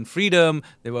for Indian freedom.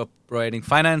 They were providing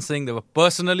financing. They were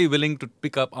personally willing to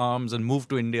pick up arms and move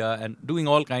to India, and doing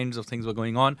all kinds of things were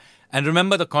going on. And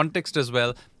remember the context as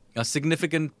well. A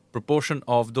significant proportion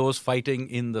of those fighting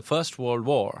in the First World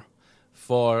War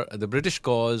for the British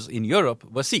cause in Europe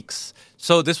were Sikhs.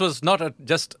 So this was not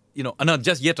just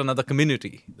yet another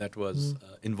community that was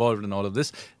involved in all of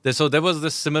this. So there was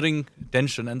this simmering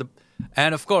tension,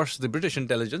 and of course the British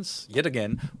intelligence yet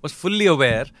again was fully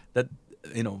aware that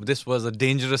this was a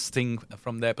dangerous thing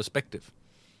from their perspective.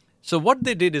 So what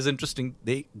they did is interesting.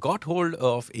 They got hold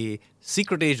of a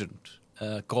secret agent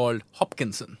called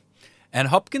Hopkinson. And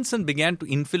Hopkinson began to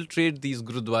infiltrate these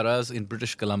gurudwaras in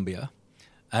British Columbia.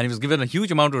 And he was given a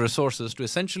huge amount of resources to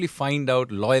essentially find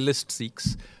out loyalist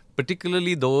Sikhs,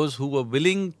 particularly those who were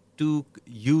willing to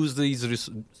use these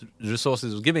resources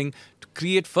he was giving to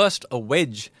create first a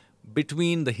wedge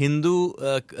between the Hindu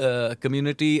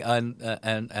community and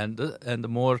the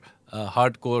more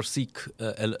hardcore Sikh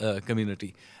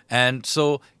community. And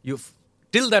so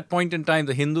till that point in time,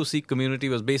 the Hindu-Sikh community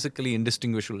was basically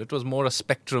indistinguishable. It was more a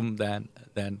spectrum than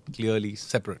clearly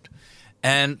separate.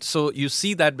 And so you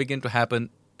see that begin to happen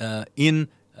in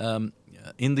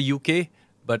the UK,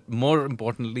 but more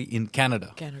importantly in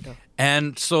Canada.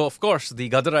 And so, of course, the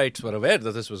Ghadarites were aware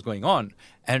that this was going on.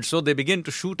 And so they begin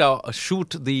to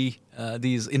shoot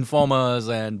these informers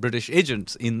and British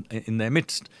agents in their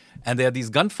midst. And there are these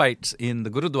gunfights in the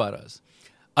Gurudwaras.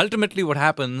 Ultimately, what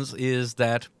happens is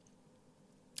that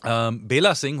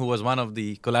Bela Singh, who was one of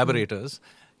the collaborators,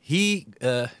 he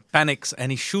panics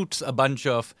and he shoots a bunch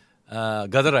of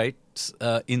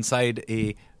Ghadarites inside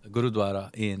a Gurudwara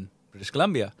in British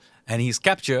Columbia. And he's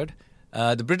captured.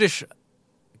 The British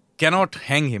cannot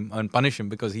hang him and punish him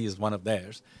because he is one of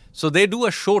theirs. So they do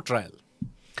a show trial.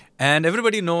 And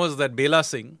everybody knows that Bela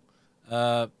Singh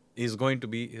is going to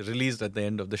be released at the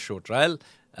end of the show trial.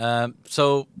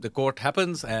 So the court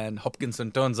happens and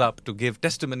Hopkinson turns up to give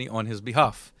testimony on his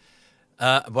behalf.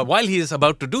 But while he is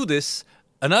about to do this,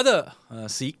 another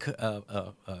Sikh,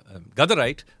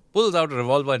 Ghadarite, pulls out a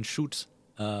revolver and shoots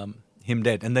him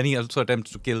dead. And then he also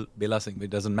attempts to kill Bela Singh, but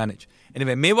doesn't manage.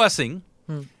 Anyway, Mewa Singh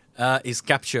is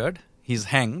captured. He's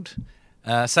hanged.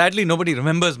 Sadly, nobody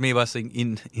remembers Mewa Singh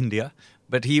in India,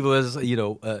 but he was,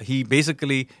 he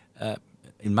basically,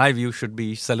 in my view, should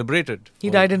be celebrated. He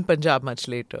died in Punjab much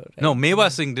later. Right? No, Mewa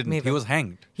Singh didn't. He was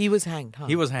hanged. He was hanged, huh?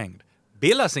 He was hanged.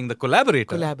 Bela Singh, the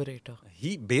collaborator.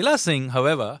 Bela Singh,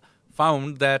 however,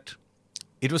 found that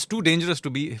it was too dangerous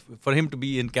for him to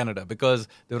be in Canada because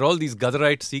there were all these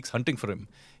Ghadarite Sikhs hunting for him.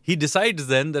 He decides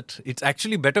then that it's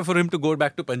actually better for him to go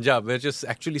back to Punjab, where it's just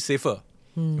actually safer,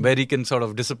 where he can sort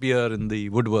of disappear in the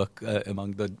woodwork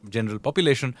among the general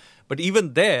population. But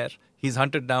even there, he's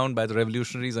hunted down by the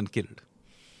revolutionaries and killed.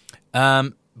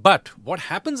 But what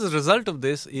happens as a result of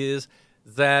this is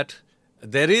that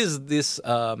there is this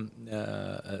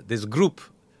group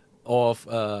of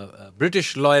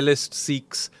British loyalist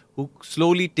Sikhs who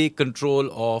slowly take control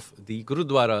of the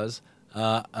Gurudwaras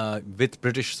with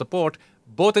British support,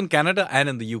 both in Canada and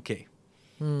in the UK.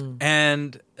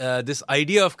 And this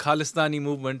idea of Khalistani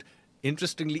movement,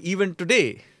 interestingly, even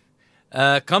today,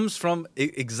 comes from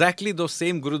exactly those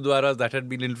same Gurudwaras that had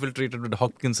been infiltrated with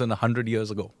Hopkinson 100 years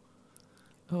ago.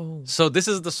 Oh. So this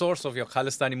is the source of your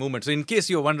Khalistani movement. So in case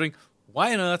you're wondering,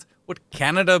 why on earth would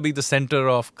Canada be the center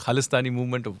of Khalistani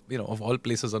movement of all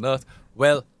places on earth?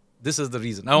 Well, this is the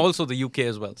reason. Now also the UK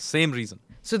as well. Same reason.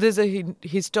 So there's a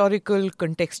historical,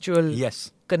 contextual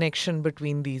yes. connection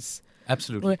between these.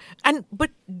 Absolutely.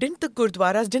 But didn't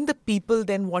the people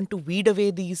then want to weed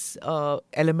away these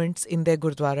elements in their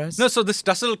Gurdwaras? No, so this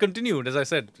tussle continued, as I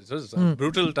said. It was a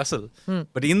brutal tussle.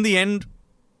 But in the end,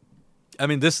 I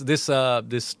mean, this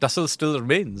tussle still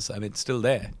remains. I mean, it's still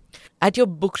there. At your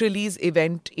book release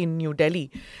event in New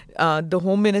Delhi, the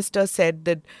Home Minister said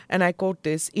that, and I quote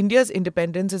this, India's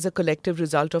independence is a collective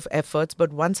result of efforts,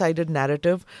 but one-sided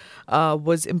narrative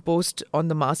was imposed on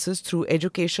the masses through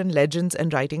education, legends,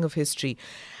 and writing of history.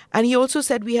 And he also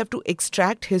said we have to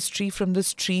extract history from the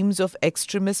streams of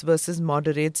extremists versus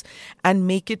moderates and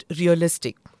make it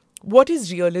realistic. What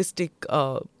is realistic,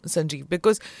 Sanjeev?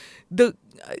 Because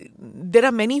there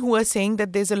are many who are saying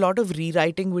that there's a lot of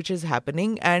rewriting which is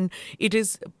happening and it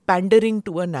is pandering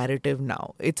to a narrative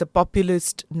now. It's a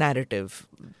populist narrative.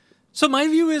 So my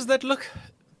view is that, look,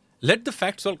 let the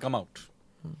facts all come out.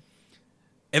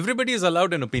 Everybody is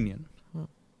allowed an opinion,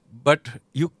 but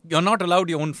you're not allowed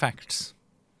your own facts.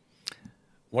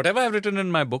 Whatever I've written in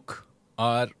my book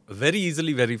are very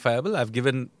easily verifiable. I've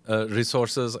given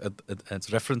resources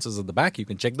as references at the back. You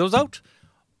can check those out.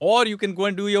 Or you can go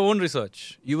and do your own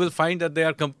research. You will find that they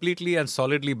are completely and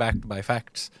solidly backed by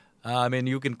facts. I mean,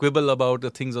 you can quibble about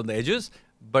the things on the edges,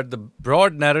 but the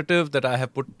broad narrative that I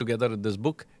have put together in this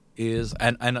book is,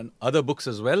 and in other books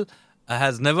as well,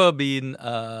 has never been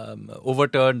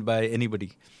overturned by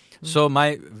anybody. So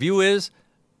my view is,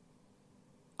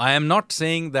 I am not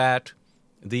saying that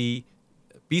the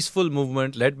peaceful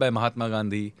movement led by Mahatma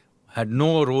Gandhi had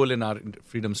no role in our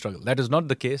freedom struggle. That is not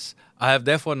the case. I have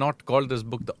therefore not called this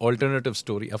book the alternative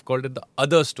story. I've called it the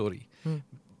other story.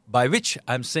 By which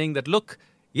I'm saying that, look,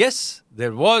 yes,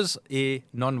 there was a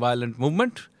non-violent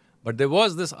movement, but there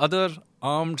was this other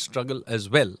armed struggle as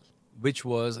well, which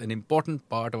was an important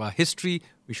part of our history.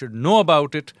 We should know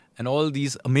about it and all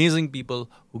these amazing people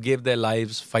who gave their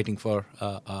lives fighting for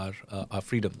our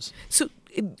freedoms. So,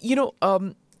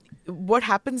 what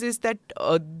happens is that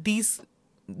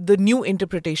the new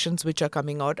interpretations which are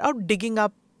coming out are digging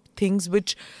up things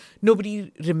which nobody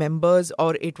remembers,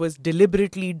 or it was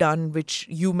deliberately done, which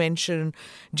you mentioned,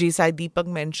 J. Sai Deepak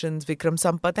mentions, Vikram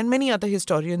Sampath, and many other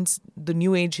historians, the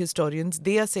New Age historians,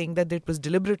 they are saying that it was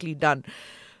deliberately done.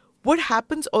 What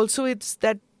happens also is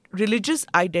that religious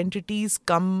identities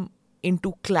come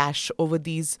into clash over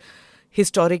these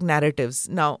historic narratives.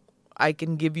 Now, I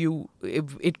can give you,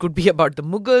 it could be about the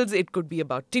Mughals, it could be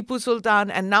about Tipu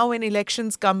Sultan, and now when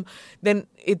elections come, then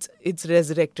it's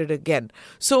resurrected again.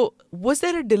 So was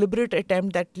there a deliberate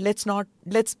attempt that let's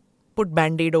put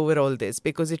Band-Aid over all this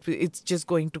because it's just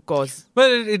going to cause...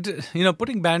 Well,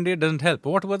 putting Band-Aid doesn't help.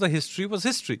 Whatever the history was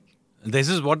history. This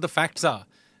is what the facts are.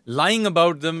 Lying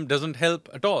about them doesn't help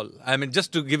at all. I mean,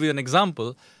 just to give you an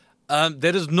example,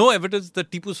 there is no evidence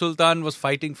that Tipu Sultan was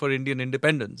fighting for Indian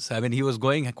independence. I mean, he was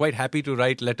quite happy to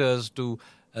write letters to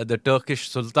the Turkish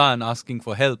Sultan asking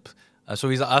for help. So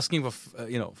he's asking for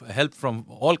help from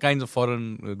all kinds of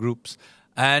foreign groups.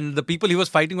 And the people he was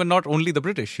fighting were not only the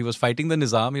British. He was fighting the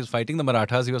Nizam, he was fighting the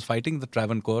Marathas, he was fighting the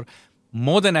Travancore.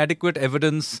 More than adequate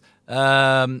evidence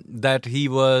that he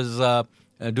was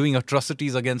doing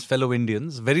atrocities against fellow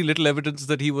Indians. Very little evidence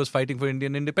that he was fighting for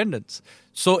Indian independence.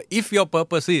 So if your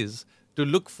purpose is to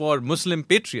look for Muslim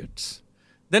patriots,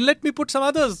 then let me put some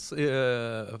others.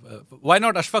 Why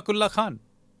not Ashfaqullah Khan?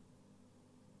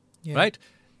 Yeah. Right?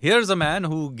 Here's a man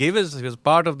who he was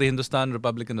part of the Hindustan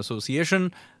Republican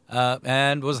Association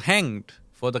and was hanged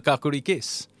for the Kakuri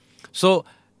case. So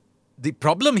the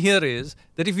problem here is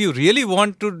that if you really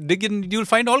want to dig in, you'll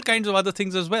find all kinds of other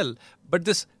things as well. But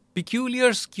this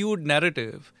peculiar skewed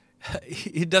narrative,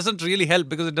 it doesn't really help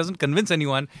because it doesn't convince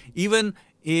anyone. Even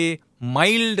a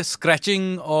mild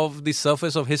scratching of the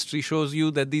surface of history shows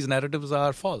you that these narratives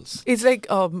are false. It's like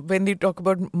when they talk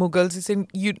about Mughals, it's saying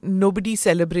nobody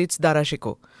celebrates Dara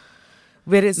Shikoh.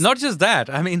 Whereas... Not just that.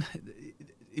 I mean,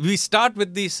 we start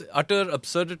with this utter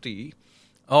absurdity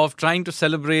of trying to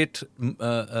celebrate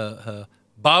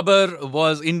Babur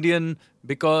was Indian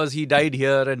because he died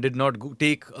here and did not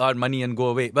take our money and go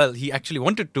away. Well, he actually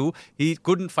wanted to. He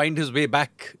couldn't find his way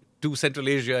back to Central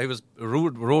Asia.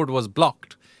 Road was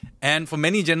blocked. And for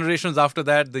many generations after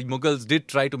that, the Mughals did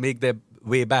try to make their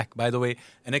way back. By the way,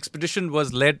 an expedition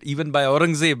was led even by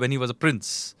Aurangzeb when he was a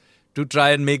prince to try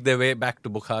and make their way back to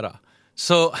Bukhara.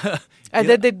 So, and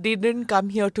then they didn't come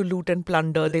here to loot and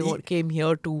plunder. They came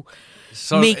here to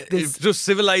make this... to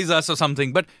civilize us or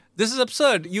something. But this is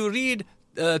absurd. You read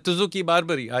Tuzuki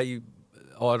Barbari,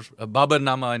 or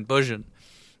Baburnama in Persian.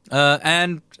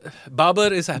 And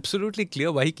Babur is absolutely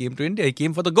clear why he came to India. He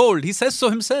came for the gold. He says so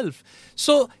himself.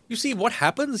 So, you see, what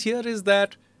happens here is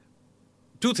that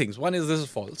two things. One is this is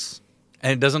false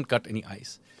and it doesn't cut any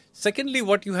ice. Secondly,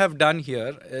 what you have done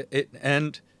here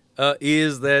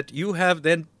is that you have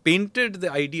then painted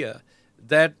the idea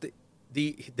that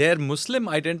their Muslim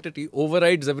identity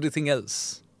overrides everything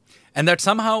else. And that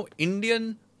somehow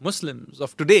Indian Muslims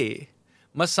of today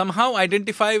must somehow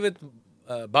identify with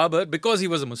Babur because he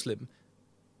was a Muslim.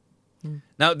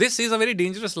 Now, this is a very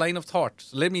dangerous line of thought.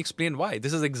 So let me explain why.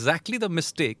 This is exactly the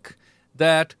mistake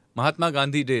that Mahatma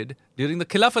Gandhi did during the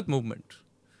Khilafat movement.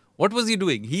 What was he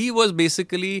doing? He was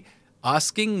basically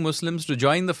asking Muslims to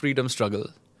join the freedom struggle,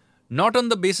 not on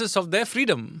the basis of their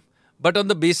freedom, but on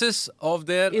the basis of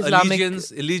their allegiance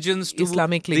to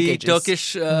Islamic the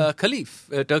Turkish Caliph,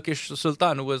 Turkish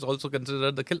Sultan, who was also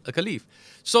considered the Caliph.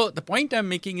 So the point I'm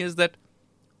making is that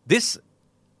this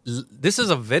is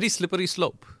a very slippery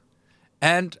slope.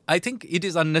 And I think it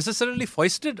is unnecessarily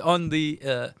foisted on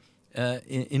the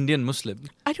Indian Muslim,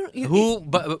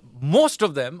 most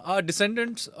of them are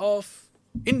descendants of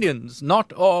Indians,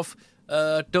 not of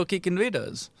Turkic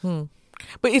invaders.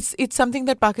 But it's something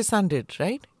that Pakistan did,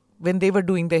 right? When they were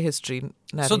doing their history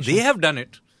narration. So they have done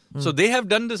it. So they have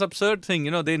done this absurd thing.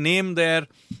 They name their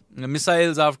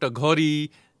missiles after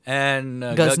Ghori and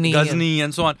Ghazni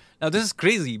and so on. Now this is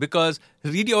crazy because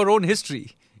read your own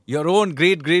history. Your own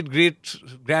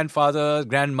great-great-great-grandfather,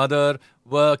 grandmother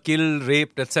were killed,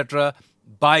 raped, etc.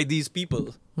 by these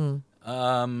people.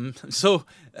 So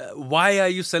why are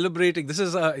you celebrating? This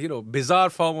is a bizarre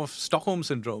form of Stockholm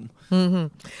syndrome.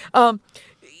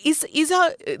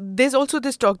 There's also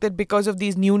this talk that because of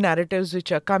these new narratives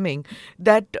which are coming,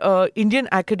 that Indian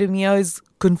academia is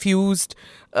confused,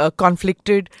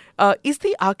 conflicted. Is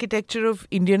the architecture of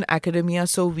Indian academia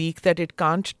so weak that it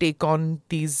can't take on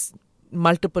these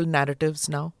multiple narratives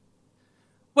now?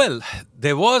 Well,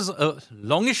 there was a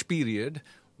longish period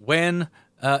when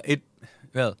there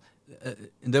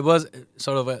was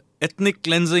sort of an ethnic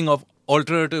cleansing of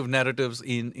alternative narratives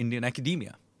in Indian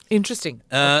academia. Interesting.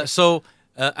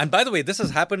 And by the way, this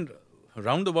has happened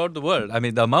around about the world. I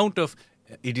mean, the amount of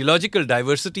ideological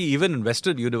diversity, even in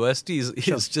Western universities,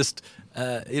 is just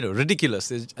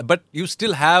ridiculous. But you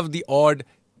still have the odd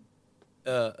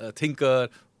thinker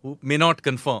who may not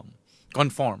conform.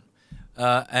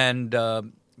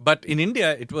 But in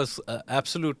India, it was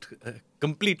absolute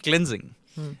complete cleansing.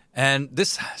 And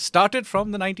this started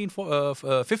from the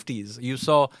 1950s. You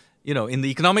saw, in the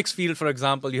economics field, for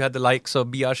example, you had the likes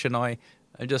of B.R. Shenoy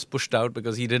just pushed out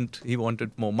because he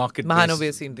wanted more market-based.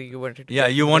 Mahanovya you wanted to. Yeah,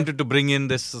 you wanted to bring in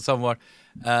this somewhat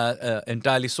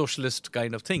entirely socialist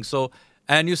kind of thing. So,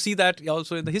 and you see that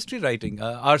also in the history writing.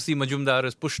 R.C. Majumdar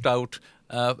is pushed out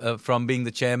from being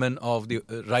the chairman of the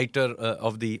writer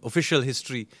of the official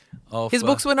history of... His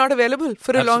books were not available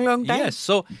for a long, long time. Yes.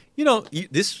 So,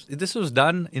 this was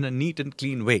done in a neat and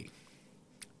clean way.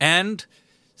 And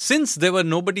since there were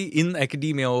nobody in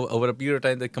academia over a period of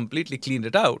time that completely cleaned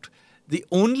it out, the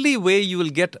only way you will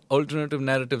get alternative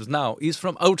narratives now is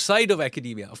from outside of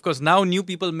academia. Of course, now new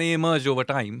people may emerge over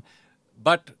time,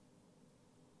 but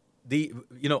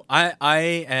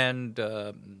I and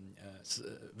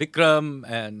Vikram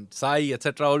and Sai,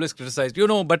 etc., always criticized,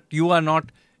 but you are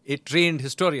not a trained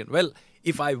historian. Well,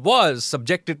 if I was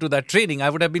subjected to that training, I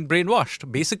would have been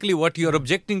brainwashed. Basically, what you're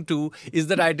objecting to is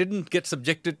that I didn't get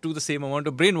subjected to the same amount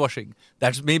of brainwashing.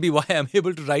 That's maybe why I'm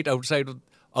able to write outside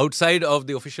of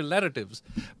the official narratives.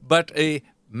 But a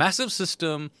massive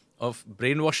system of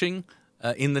brainwashing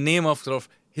in the name of sort of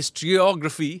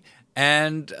historiography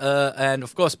and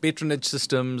of course patronage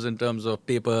systems in terms of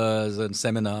papers and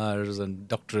seminars and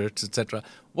doctorates, etc.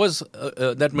 was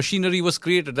that machinery was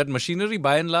created. That machinery,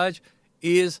 by and large,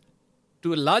 is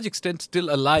to a large extent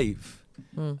still alive.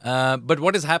 But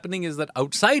what is happening is that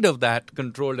outside of that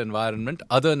controlled environment,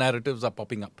 other narratives are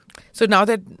popping up. So now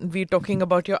that we're talking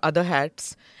about your other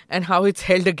hats and how it's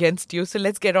held against you, so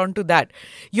let's get on to that.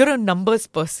 You're a numbers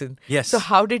person. Yes. So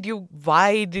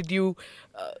why did you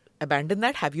abandon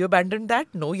that? Have you abandoned that?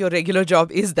 No, your regular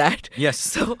job is that. Yes.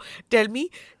 So tell me,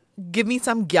 give me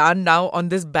some gyan now on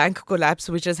this bank collapse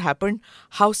which has happened.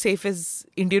 How safe is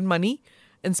Indian money,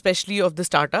 and especially of the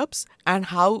startups, and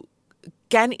how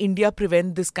can India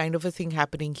prevent this kind of a thing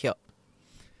happening here?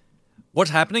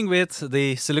 What's happening with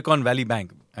the Silicon Valley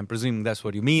Bank? I'm presuming that's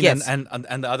what you mean. Yes. And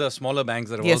the other smaller banks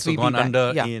that have Yes, also VB gone Bank.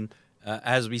 under Yeah.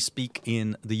 as we speak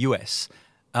in the US.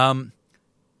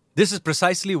 This is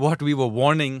precisely what we were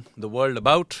warning the world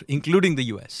about, including the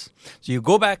US. So you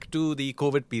go back to the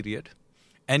COVID period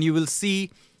and you will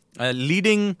see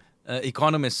leading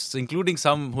economists, including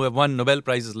some who have won Nobel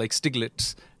Prizes like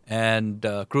Stiglitz and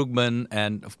Krugman,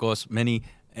 and of course many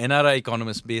NRI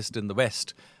economists based in the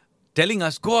West, telling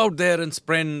us, go out there and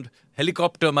spend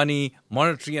helicopter money,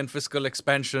 monetary and fiscal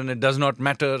expansion, it does not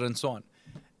matter, and so on.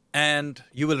 And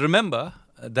you will remember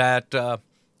that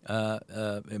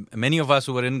many of us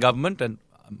who were in government, and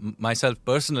myself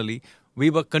personally, we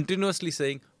were continuously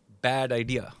saying, bad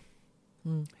idea.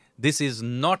 This is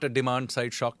not a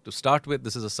demand-side shock to start with.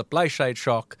 This is a supply-side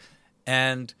shock.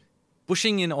 And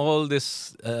pushing in all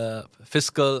this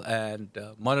fiscal and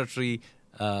monetary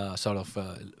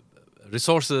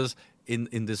resources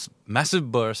in this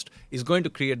massive burst is going to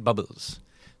create bubbles.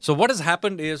 So what has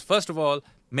happened is, first of all,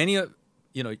 many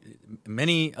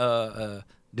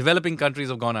developing countries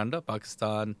have gone under,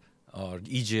 Pakistan or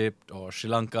Egypt or Sri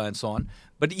Lanka and so on.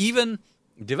 But even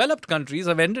developed countries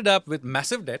have ended up with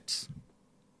massive debts,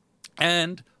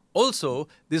 and also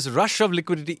this rush of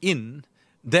liquidity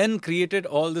then created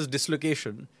all this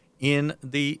dislocation in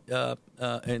the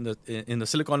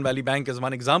Silicon Valley Bank as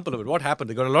one example of it. What happened?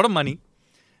 They got a lot of money.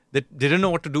 They didn't know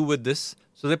what to do with this.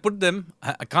 So they put them,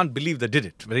 I can't believe they did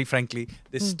it, very frankly.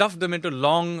 They stuffed them into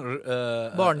long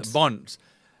bonds.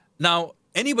 Now,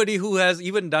 anybody who has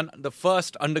even done the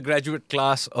first undergraduate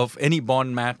class of any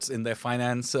bond maths in their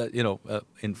finance,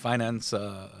 in finance,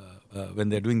 when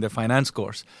they're doing their finance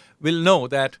course, will know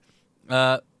that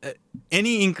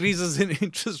any increases in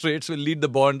interest rates will lead the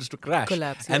bonds to crash.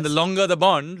 Collapse, and yes. the longer the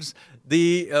bonds,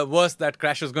 the worse that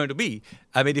crash is going to be.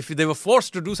 I mean, if they were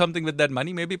forced to do something with that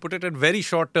money, maybe put it in very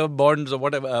short-term bonds or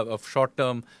whatever, of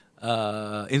short-term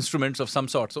instruments of some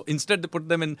sort. So instead, they put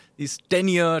them in these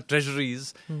 10-year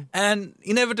treasuries. And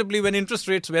inevitably, when interest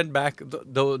rates went back,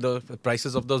 the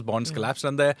prices of those bonds collapsed,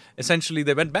 and essentially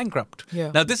they went bankrupt.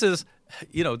 Yeah. Now, this is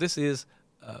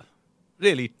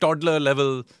really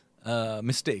toddler-level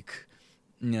mistake.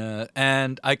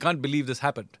 And I can't believe this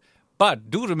happened. But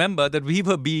do remember that we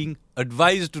were being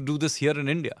advised to do this here in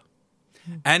India.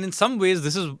 And in some ways,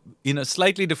 this is, in a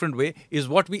slightly different way, is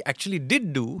what we actually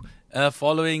did do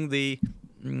following the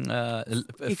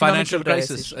financial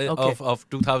crisis of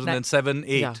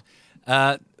 2007-8.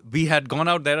 Yeah. We had gone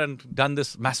out there and done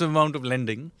this massive amount of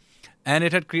lending. and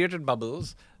it had created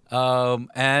bubbles,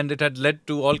 and it had led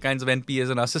to all kinds of NPAs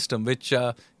in our system, which,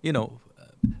 I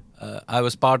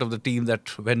was part of the team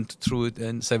that went through it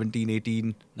in 17,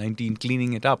 18, 19,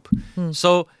 cleaning it up.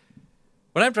 So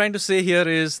what I'm trying to say here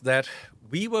is that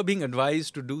we were being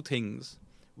advised to do things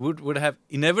would have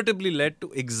inevitably led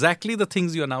to exactly the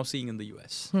things you are now seeing in the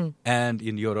US and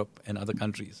in Europe and other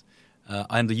countries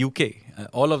and the UK.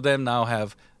 All of them now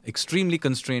have extremely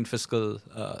constrained fiscal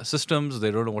systems. They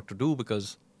don't know what to do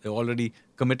because they've already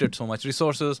committed so much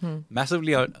resources,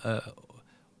 massively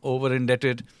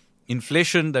over-indebted,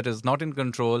 inflation that is not in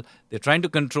control. They're trying to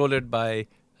control it by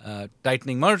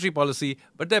tightening monetary policy,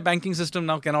 but their banking system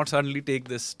now cannot suddenly take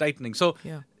this tightening. So,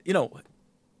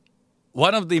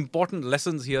 one of the important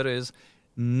lessons here is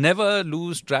never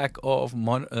lose track of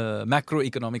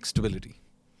macroeconomic stability.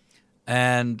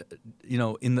 And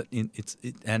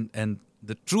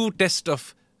the true test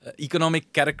of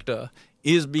economic character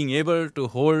is being able to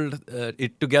hold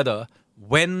it together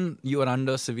when you are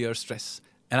under severe stress.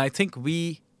 And I think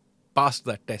we passed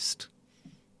that test.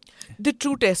 The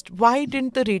true test. Why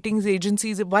didn't the ratings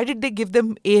agencies, why did they give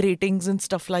them A ratings and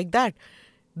stuff like that?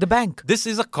 The bank. This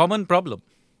is a common problem.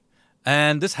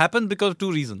 And this happened because of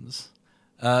two reasons.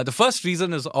 The first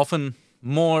reason is often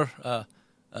more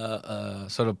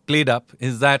sort of played up,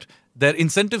 is that their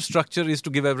incentive structure is to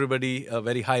give everybody a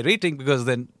very high rating because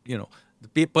then,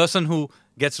 the person who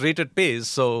gets rated pays,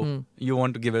 so you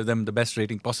want to give them the best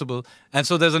rating possible. And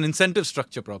so there's an incentive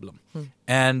structure problem.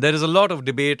 And there is a lot of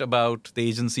debate about the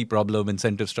agency problem,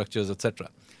 incentive structures, etc.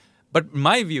 But in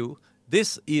my view,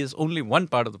 this is only one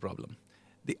part of the problem.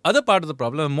 The other part of the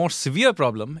problem, a more severe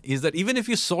problem, is that even if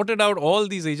you sorted out all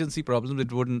these agency problems,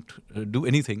 it wouldn't do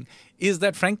anything, is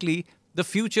that, frankly, the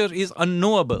future is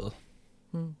unknowable.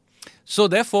 So,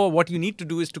 therefore, what you need to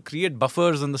do is to create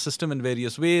buffers in the system in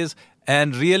various ways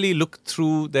and really look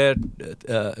through their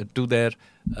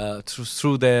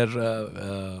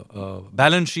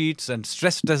balance sheets and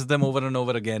stress test them over and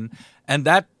over again. And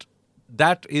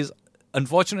that is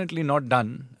unfortunately not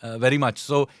done very much.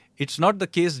 So, it's not the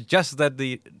case just that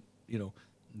the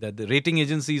rating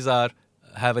agencies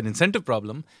have an incentive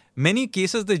problem. Many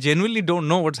cases they genuinely don't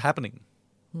know what's happening,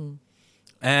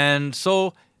 and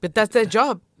so. But that's their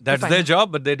job. That's their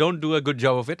job, but they don't do a good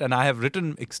job of it. And I have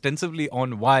written extensively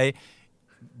on why,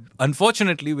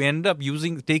 unfortunately, we end up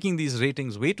taking these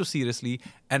ratings way too seriously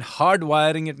and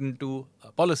hardwiring it into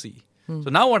policy.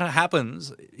 So now what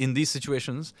happens in these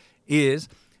situations is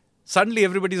suddenly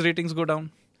everybody's ratings go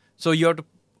down. So you have to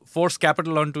force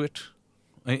capital onto it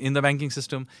in the banking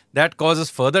system. That causes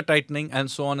further tightening and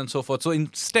so on and so forth. So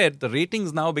instead, the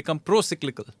ratings now become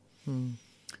pro-cyclical.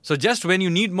 So just when you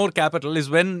need more capital is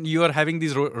when you are having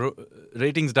these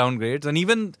ratings downgrades. And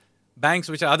even banks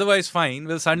which are otherwise fine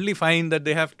will suddenly find that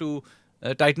they have to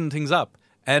tighten things up.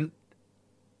 And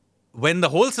when the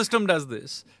whole system does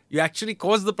this, you actually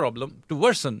cause the problem to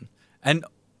worsen. And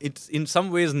it's in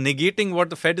some ways negating what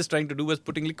the Fed is trying to do, was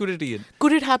putting liquidity in.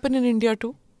 Could it happen in India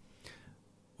too?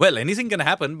 Well, anything can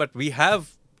happen, but we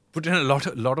have put in a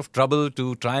lot of trouble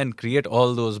to try and create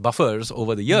all those buffers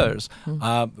over the years.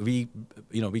 We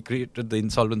created the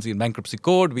Insolvency and Bankruptcy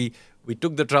Code. We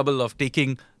took the trouble of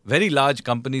taking very large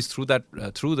companies through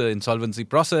the insolvency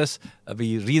process.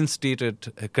 We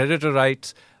reinstated creditor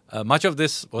rights. Much of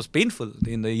this was painful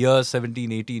in the years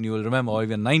 17, 18, you will remember, or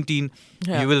even 19.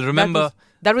 You will remember.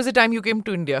 That was the time you came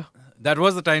to India. That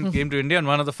was the time I came to India. And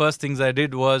one of the first things I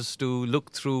did was to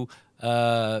look through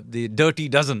the dirty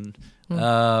dozen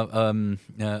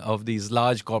of these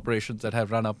large corporations that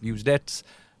have run up huge debts.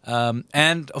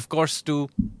 And, of course, to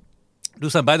do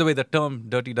some. By the way, the term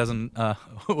 "dirty dozen"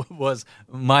 was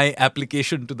my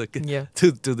application to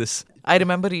to this. I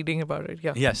remember reading about it.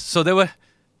 Yeah. Yes. So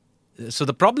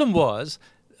the problem was,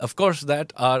 of course,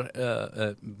 that our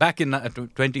back in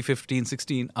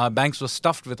 2015-16, our banks were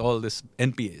stuffed with all this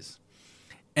NPAs,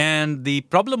 and the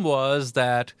problem was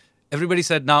that everybody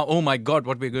said, "Now, oh my God,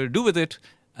 what we're going to do with it?"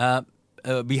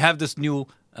 We have this new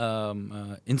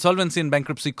Insolvency and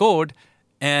Bankruptcy Code,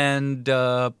 and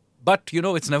but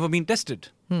it's never been tested.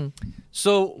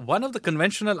 So one of the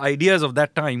conventional ideas of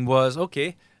that time was,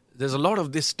 okay, there's a lot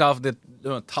of this stuff that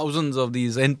thousands of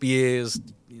these NPAs,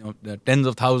 tens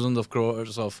of thousands of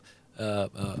crores of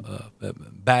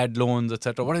bad loans,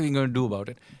 etc. What are we going to do about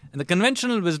it? And the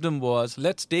conventional wisdom was,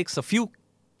 let's take a few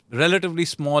relatively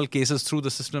small cases through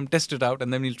the system, test it out,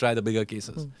 and then we'll try the bigger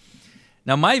cases.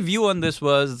 Now, my view on this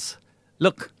was,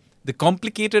 look, the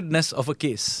complicatedness of a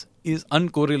case is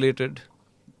uncorrelated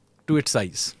to its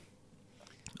size.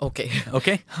 Okay.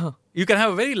 You can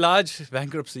have a very large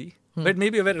bankruptcy, but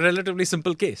maybe a very relatively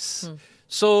simple case.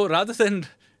 So rather than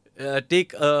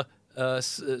take a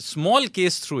small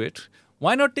case through it,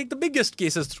 why not take the biggest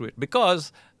cases through it?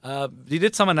 Because we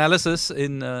did some analysis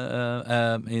in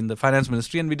the finance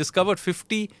ministry, and we discovered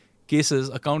 50 cases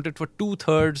accounted for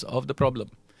 2/3 of the problem.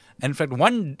 And in fact,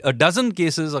 a dozen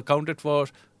cases accounted for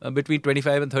between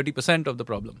 25 and 30% of the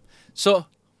problem. So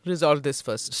resolve this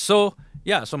first. So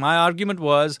my argument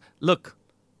was, look,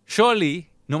 surely,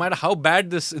 no matter how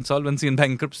bad this insolvency and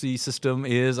bankruptcy system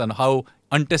is and how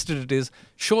untested it is,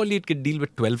 surely it could deal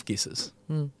with 12 cases.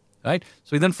 Right?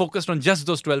 So we then focused on just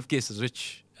those 12 cases,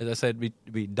 which, as I said,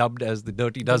 we dubbed as the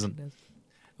dirty dozen.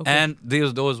 Okay. And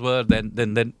those were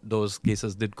then those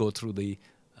cases did go through the...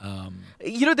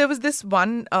 there was this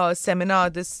one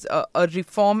seminar, a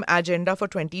reform agenda for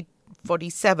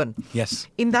 2047. Yes.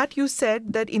 In that you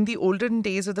said that in the olden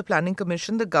days of the Planning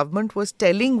Commission, the government was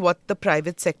telling what the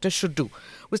private sector should do,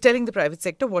 was telling the private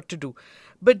sector what to do.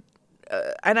 But,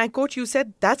 and I quote, you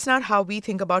said, that's not how we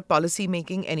think about policy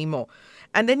making anymore.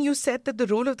 And then you said that the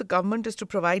role of the government is to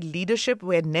provide leadership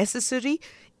where necessary,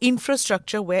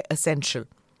 infrastructure where essential.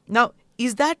 Now,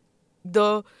 is that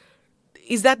the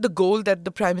goal that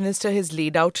the Prime Minister has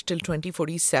laid out till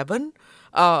 2047?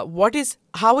 How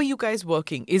are you guys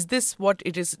working? Is this what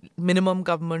it is, minimum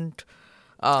government?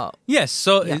 Yes.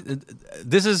 So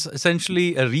this is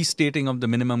essentially a restating of the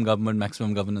minimum government,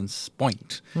 maximum governance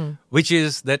point, which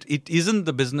is that it isn't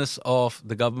the business of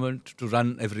the government to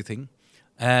run everything.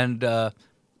 And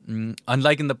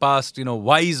unlike in the past,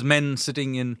 wise men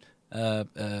sitting in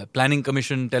planning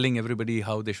commission telling everybody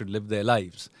how they should live their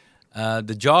lives.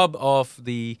 The job of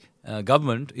the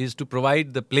government is to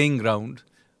provide the playing ground,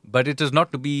 but it is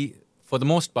not to be, for the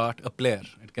most part, a player.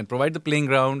 It can provide the playing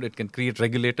ground, it can create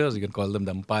regulators, you can call them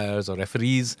the umpires or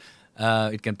referees,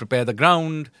 it can prepare the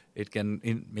ground, it can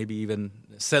maybe even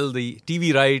sell the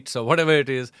TV rights or whatever it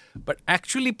is, but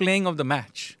actually playing of the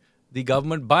match, the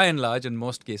government, by and large, in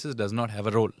most cases, does not have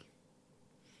a role.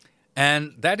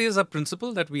 And that is a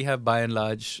principle that we have, by and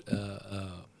large,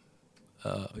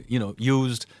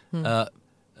 used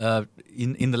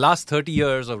in the last 30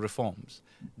 years of reforms.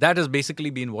 That has basically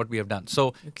been what we have done.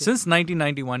 So since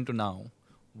 1991 to now,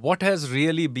 what has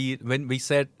really been, when we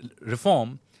said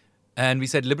reform and we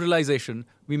said liberalization,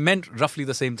 we meant roughly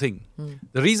the same thing.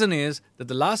 The reason is that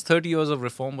the last 30 years of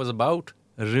reform was about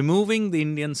removing the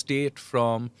Indian state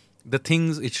from the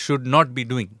things it should not be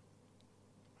doing.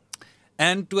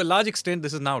 And to a large extent,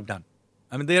 this is now done.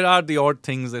 I mean, there are the odd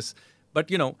things, but,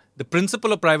 the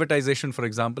principle of privatization, for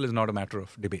example, is not a matter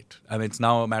of debate. I mean, it's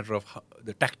now a matter of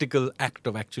the tactical act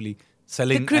of actually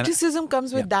selling. The criticism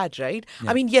comes with that, right? Yeah.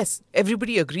 I mean, yes,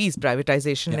 everybody agrees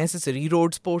privatization necessary,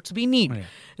 road sports we need,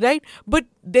 right? But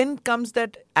then comes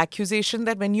that accusation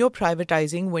that when you're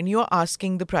privatizing, when you're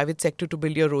asking the private sector to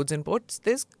build your roads and ports,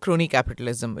 there's crony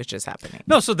capitalism which is happening.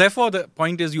 No, so therefore the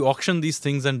point is you auction these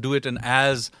things and do it in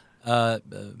as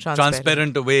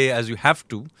transparent a way as you have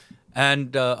to.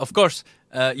 And of course,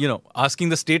 asking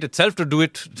the state itself to do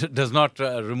it does not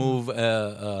remove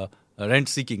rent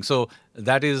seeking. So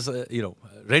that is,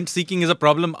 rent seeking is a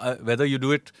problem, whether you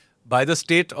do it by the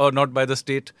state or not by the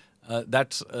state.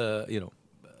 That's,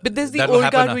 But there's the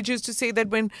old guard which used to say that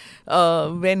when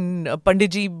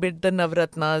Panditji bid the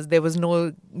Navratnas, there was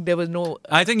no.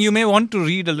 I think you may want to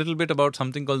read a little bit about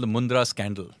something called the Mundra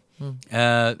scandal.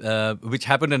 Which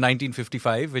happened in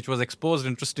 1955, which was exposed,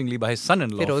 interestingly, by his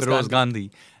son-in-law, Feroz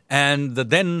Gandhi. And the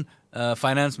then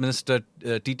finance minister,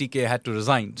 TTK, had to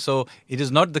resign. So it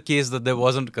is not the case that there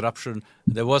wasn't corruption.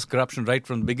 There was corruption right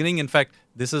from the beginning. In fact,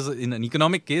 this is in an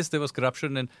economic case, there was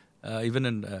corruption in even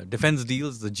in defense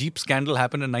deals. The Jeep scandal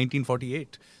happened in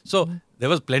 1948. So there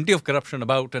was plenty of corruption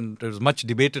about, and it was much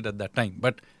debated at that time.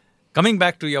 But coming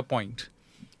back to your point,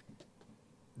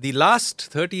 the last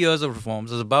 30 years of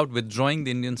reforms is about withdrawing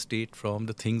the Indian state from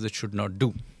the things it should not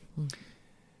do.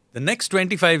 The next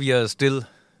 25 years till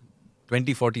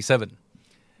 2047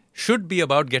 should be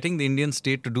about getting the Indian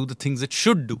state to do the things it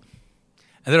should do.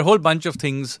 And there are a whole bunch of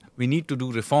things we need to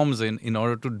do reforms in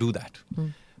order to do that.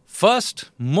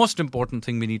 First, most important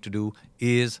thing we need to do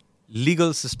is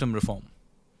legal system reform.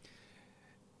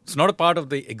 It's not a part of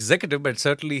the executive, but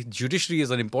certainly judiciary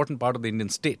is an important part of the Indian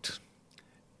state.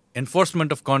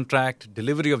 Enforcement of contract,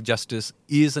 delivery of justice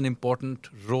is an important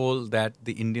role that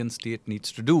the Indian state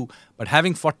needs to do. But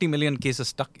having 40 million cases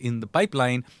stuck in the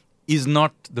pipeline is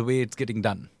not the way it's getting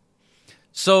done.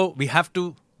 So we have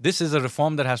to, this is a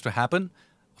reform that has to happen.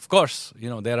 Of course,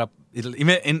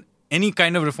 in any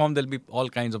kind of reform, there'll be all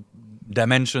kinds of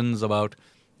dimensions about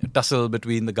a tussle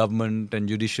between the government and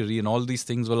judiciary, and all these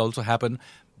things will also happen.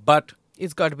 But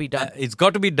it's got to be done. It's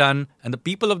got to be done, and the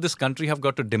people of this country have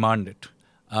got to demand it.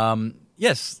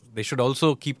 Yes, they should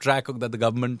also keep track of that the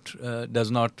government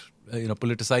does not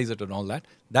politicize it and all that.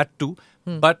 That too.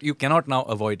 But you cannot now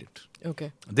avoid it.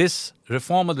 Okay. This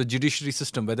reform of the judiciary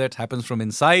system, whether it happens from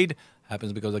inside,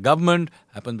 happens because of government,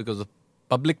 happens because of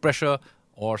public pressure,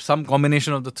 or some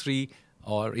combination of the three,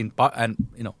 or in part, and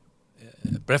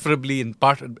preferably in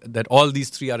part that all these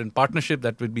three are in partnership,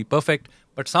 that would be perfect.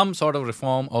 But some sort of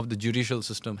reform of the judicial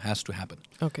system has to happen.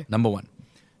 Okay. Number one.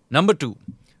 Number two,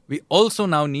 we also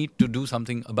now need to do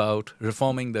something about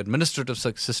reforming the administrative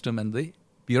system and the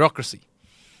bureaucracy.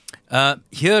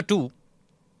 Here too,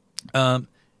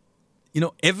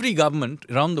 every government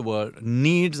around the world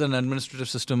needs an administrative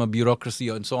system, a bureaucracy,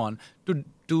 and so on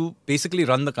to basically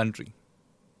run the country.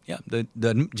 Yeah,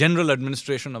 the general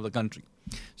administration of the country.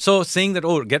 So saying that,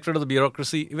 get rid of the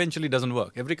bureaucracy eventually doesn't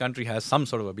work. Every country has some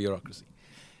sort of a bureaucracy.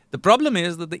 The problem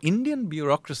is that the Indian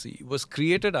bureaucracy was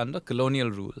created under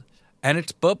colonial rule, and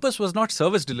its purpose was not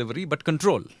service delivery but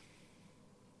control.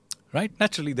 Right?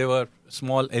 Naturally, there were a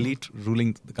small elite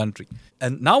ruling the country.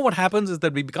 And now what happens is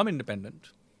that we become independent.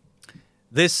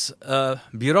 This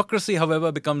bureaucracy,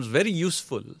 however, becomes very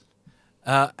useful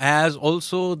as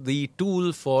also the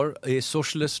tool for a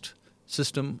socialist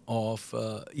system of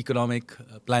economic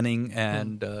planning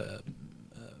and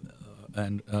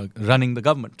running the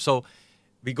government. So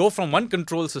we go from one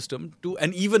control system to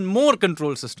an even more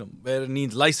control system where it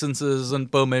needs licenses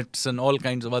and permits and all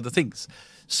kinds of other things.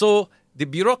 So the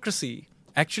bureaucracy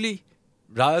actually,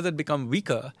 rather than become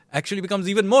weaker, actually becomes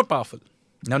even more powerful.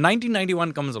 Now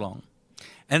 1991 comes along.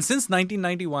 And since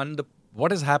 1991, what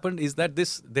has happened is that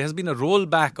there has been a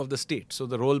rollback of the state. So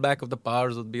the rollback of the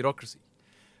powers of the bureaucracy.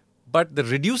 But the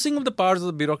reducing of the powers of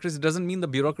the bureaucracy doesn't mean the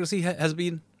bureaucracy has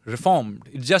been reformed.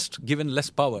 It's just given less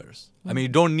powers. I mean, you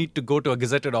don't need to go to a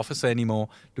gazetted officer anymore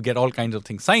to get all kinds of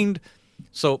things signed.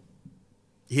 So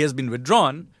he has been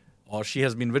withdrawn or she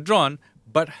has been withdrawn,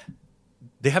 but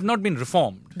they have not been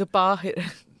reformed. The power.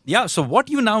 Yeah. So what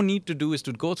you now need to do is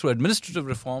to go through administrative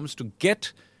reforms to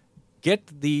get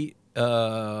the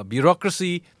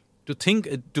bureaucracy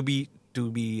to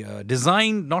be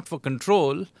designed not for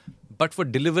control but for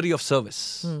delivery of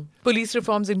service. Police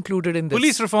reforms included in this.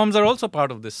 Police reforms are also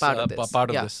part of this.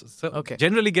 This. So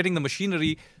generally getting the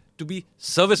machinery to be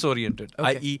service oriented,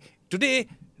 i.e. today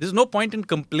there's no point in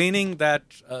complaining that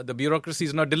the bureaucracy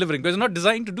is not delivering because it's not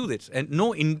designed to do this, and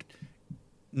no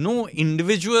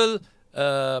individual.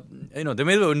 There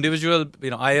may be individual,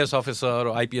 IAS officer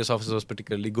or IPS officer was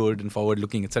particularly good and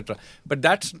forward-looking, etc. But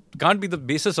that can't be the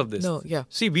basis of this. No, yeah.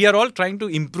 See, we are all trying to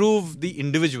improve the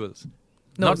individuals.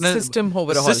 No, system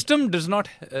overhaul. System does not.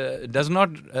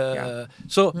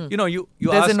 So you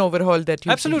there's ask, an overhaul that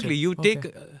you absolutely. You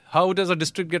take how does a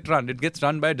district get run? It gets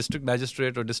run by a district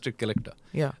magistrate or district collector.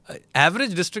 Yeah.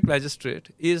 Average district magistrate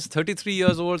is 33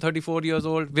 years old, 34 years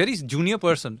old, very junior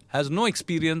person, has no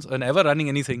experience and ever running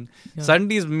anything. Yeah.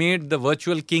 Suddenly is made the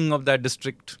virtual king of that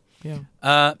district.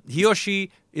 Yeah. He or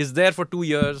she is there for 2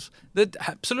 years. That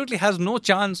absolutely has no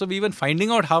chance of even finding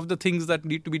out half the things that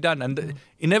need to be done, and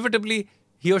inevitably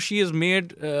he or she is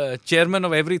made chairman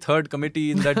of every third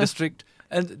committee in that district,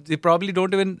 and they probably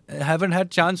haven't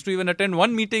had chance to even attend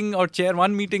one meeting or chair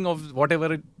one meeting of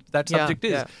whatever that subject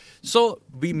is. Yeah. So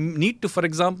we need to, for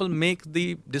example, make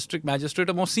the district magistrate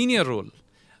a more senior role.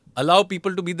 Allow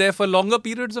people to be there for longer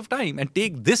periods of time and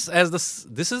take this as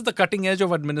this is the cutting edge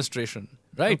of administration,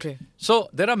 right? Okay. So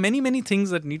there are many, many things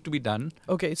that need to be done.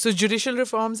 Okay. So judicial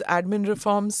reforms, admin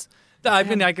reforms. I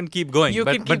can keep going.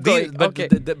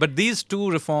 But these two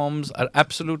reforms are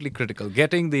absolutely critical.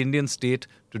 Getting the Indian state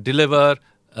to deliver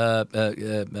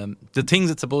the things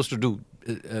it's supposed to do.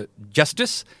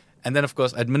 Justice. And then, of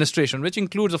course, administration, which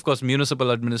includes, of course,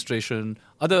 municipal administration,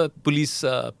 other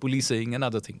policing and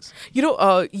other things.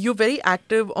 You're very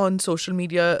active on social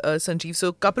media, Sanjeev. So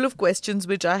a couple of questions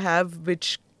which I have,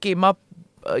 which came up,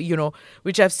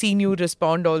 which I've seen you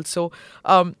respond also.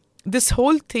 This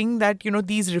whole thing that,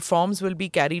 these reforms will be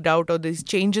carried out or these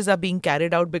changes are being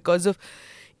carried out because of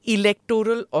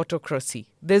electoral autocracy.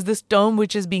 There's this term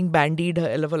which is being bandied a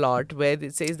hell of a lot where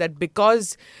it says that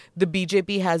because the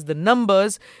BJP has the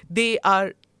numbers, they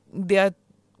are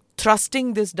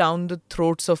thrusting this down the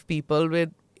throats of people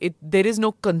there is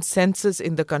no consensus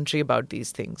in the country about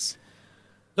these things.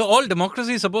 So all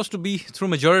democracy is supposed to be through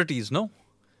majorities, no?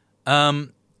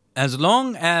 As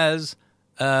long as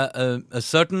a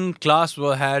certain class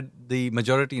had the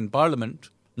majority in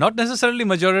parliament, not necessarily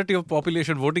majority of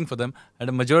population voting for them, and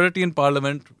a majority in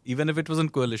parliament, even if it was in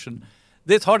coalition,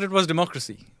 they thought it was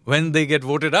democracy. When they get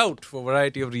voted out for a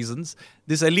variety of reasons,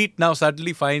 this elite now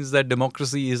suddenly finds that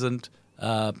democracy isn't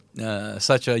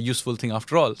such a useful thing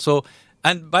after all. So,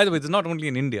 and by the way, it's not only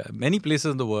in India. Many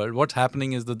places in the world, what's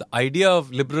happening is that the idea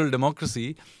of liberal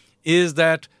democracy is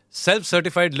that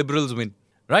self-certified liberals win,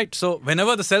 right? So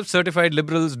whenever the self-certified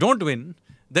liberals don't win,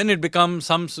 then it becomes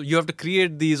you have to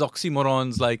create these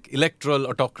oxymorons like electoral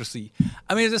autocracy.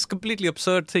 I mean, it's just completely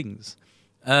absurd things.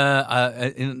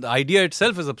 The idea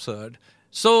itself is absurd.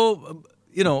 So,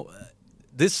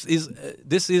 this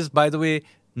is, by the way,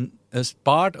 as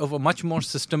part of a much more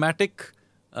systematic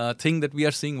thing that we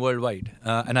are seeing worldwide.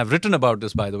 And I've written about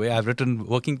this, by the way. I've written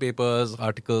working papers,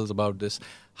 articles about this.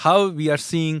 How we are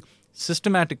seeing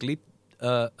systematically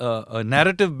a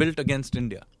narrative built against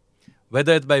India,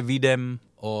 whether it's by VDEM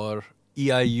or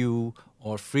EIU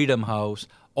or Freedom House.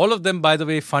 All of them, by the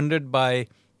way, funded by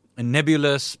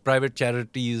nebulous private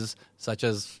charities such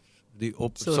as the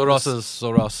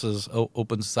Soros's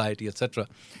Open Society, etc.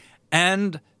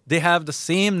 And they have the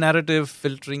same narrative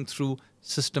filtering through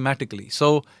systematically.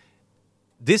 So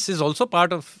this is also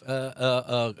part of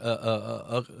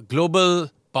a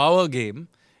global power game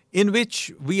in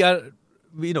which we have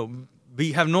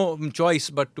no choice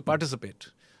but to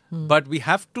participate. But we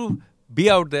have to be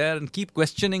out there and keep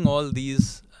questioning all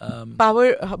these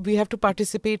power. We have to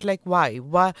participate. Like why?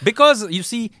 Because you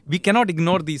see, we cannot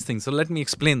ignore these things. So let me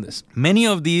explain this. Many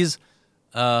of these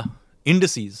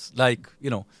indices, like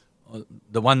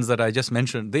the ones that I just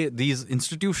mentioned, these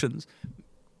institutions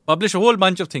publish a whole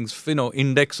bunch of things.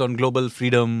 Index on global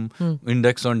freedom,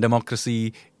 index on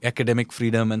democracy, academic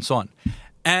freedom, and so on.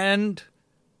 And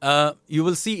you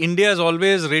will see India is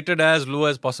always rated as low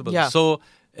as possible. Yeah. So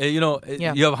you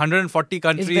have 140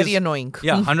 countries. It's very annoying.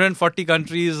 Yeah, 140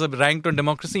 countries ranked on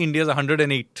democracy. India is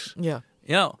 108. Yeah.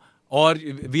 Or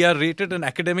we are rated in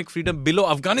academic freedom below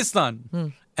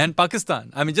Afghanistan and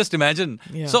Pakistan. I mean, just imagine.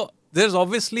 Yeah. So there's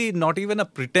obviously not even a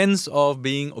pretense of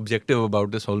being objective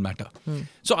about this whole matter.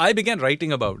 So I began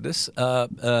writing about this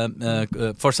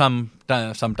for some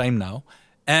time now,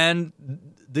 and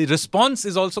the response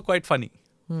is also quite funny.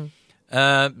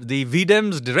 The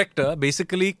VDEM's director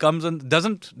basically comes and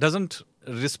doesn't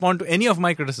respond to any of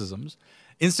my criticisms.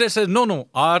 Instead says, no,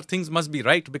 our things must be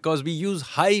right because we use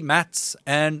high maths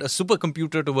and a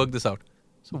supercomputer to work this out.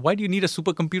 So why do you need a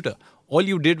supercomputer? All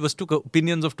you did was took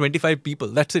opinions of 25 people.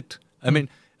 That's it. I mean,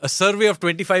 a survey of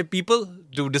 25 people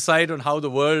to decide on how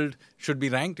the world should be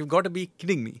ranked. You've got to be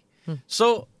kidding me.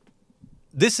 So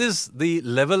this is the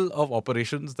level of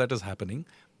operations that is happening.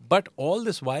 But all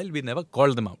this while, we never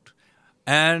called them out.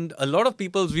 And a lot of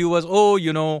people's view was,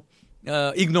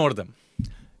 ignore them.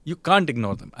 You can't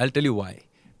ignore them. I'll tell you why.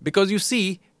 Because you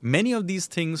see, many of these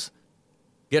things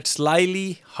get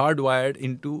slyly hardwired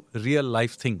into real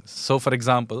life things. So, for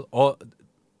example, all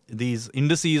these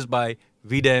indices by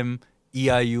VDEM,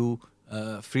 EIU,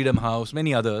 Freedom House,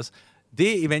 many others,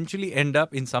 they eventually end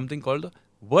up in something called the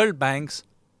World Bank's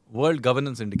World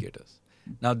Governance Indicators.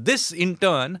 Now, this in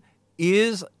turn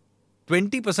is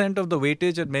 20% of the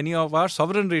weightage at many of our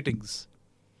sovereign ratings.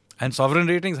 And sovereign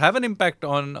ratings have an impact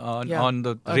on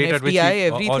the rate at which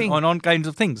on all kinds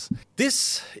of things.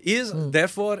 This is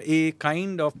therefore a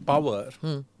kind of power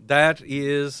that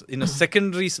is in a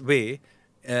secondary way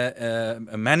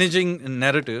managing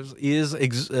narratives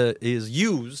is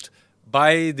used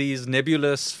by these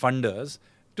nebulous funders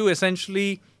to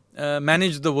essentially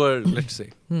manage the world, let's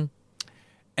say.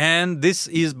 And this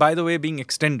is, by the way, being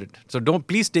extended. So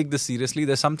please take this seriously.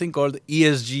 There's something called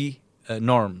ESG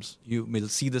norms. You will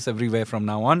see this everywhere from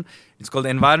now on. It's called the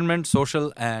Environment,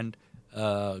 Social and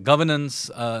Governance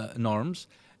norms.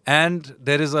 And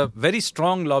there is a very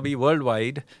strong lobby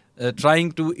worldwide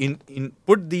trying to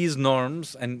put these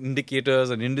norms and indicators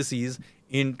and indices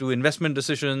into investment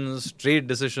decisions, trade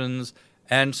decisions.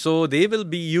 And so they will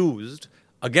be used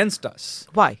against us.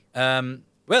 Why?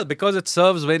 Well, because it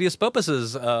serves various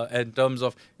purposes in terms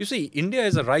of, you see, India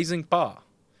is a rising power.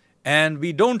 And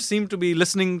we don't seem to be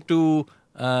listening to,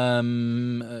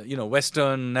 Western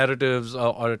narratives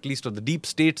or at least of the deep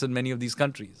states in many of these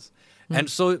countries. And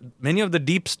so many of the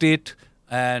deep state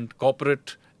and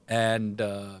corporate and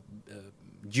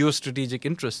geostrategic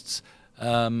interests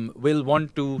will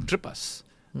want to trip us.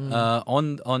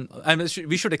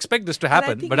 We should expect this to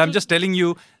happen, but I'm just telling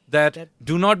you that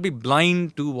do not be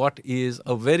blind to what is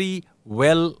a very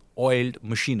well-oiled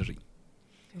machinery.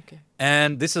 Okay.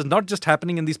 And this is not just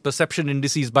happening in these perception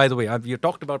indices, by the way. We have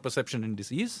talked about perception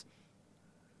indices,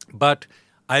 but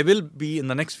I will be in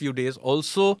the next few days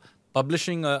also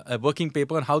publishing a working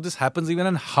paper on how this happens even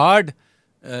in hard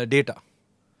data.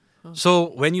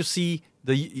 So when you see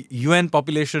the UN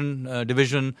population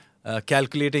division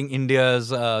calculating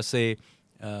India's,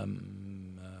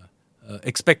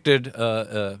 expected,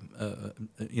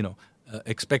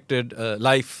 expected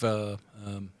life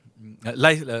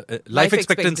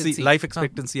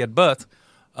expectancy at birth,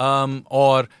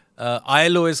 or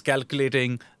ILO is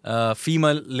calculating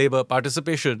female labor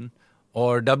participation,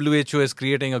 or WHO is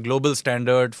creating a global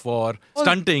standard for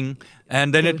stunting,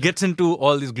 and then it gets into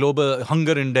all these global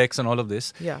hunger index and all of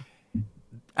this. Yeah.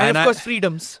 And of course,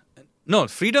 freedoms. No,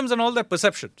 freedoms and all that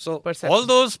perception. So all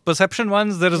those perception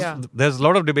ones, there's a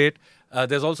lot of debate.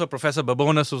 There's also Professor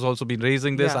Babonas who's also been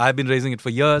raising this. I've been raising it for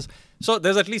years. So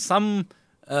there's at least some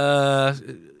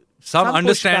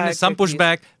understanding, some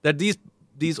pushback that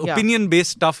these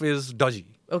opinion-based stuff is dodgy.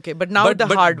 Okay, but now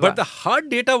but the hard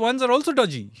data ones are also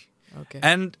dodgy. Okay.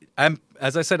 And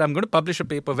as I said, I'm going to publish a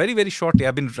paper very, very shortly.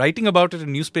 I've been writing about it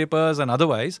in newspapers and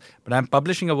otherwise, but I'm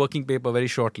publishing a working paper very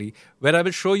shortly where I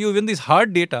will show you even this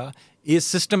hard data is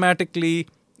systematically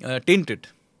tainted.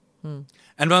 And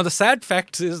one of the sad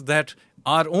facts is that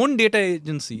our own data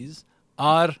agencies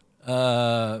are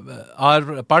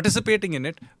participating in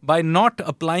it by not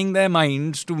applying their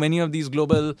minds to many of these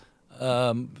global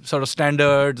sort of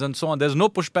standards and so on. There's no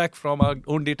pushback from our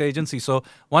own data agency. So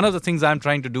one of the things I'm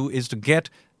trying to do is to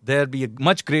get there be a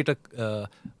much greater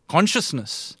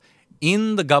consciousness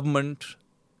in the government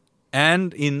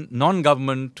and in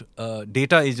non-government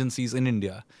data agencies in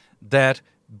India that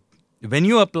when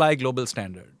you apply global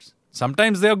standards,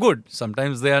 sometimes they are good,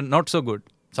 sometimes they are not so good,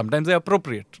 sometimes they are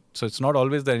appropriate. So it's not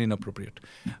always they're inappropriate.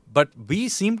 But there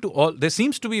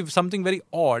seems to be something very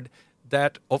odd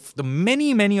that of the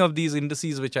many, many of these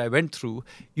indices which I went through,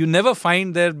 you never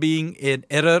find there being an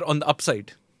error on the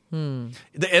upside.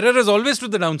 The error is always to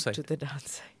the downside. To the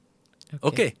downside.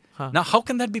 Okay. Now, how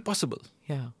can that be possible?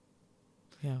 Yeah.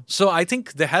 So I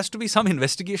think there has to be some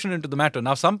investigation into the matter.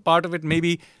 Now, some part of it may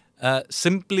be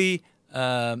simply,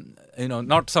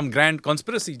 not some grand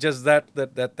conspiracy, just that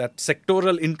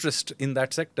sectoral interest in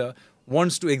that sector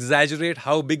wants to exaggerate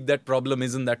how big that problem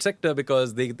is in that sector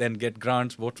because they then get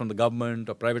grants both from the government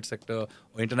or private sector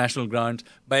or international grants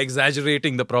by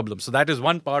exaggerating the problem. So that is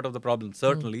one part of the problem,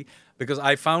 certainly, because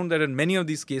I found that in many of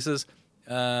these cases,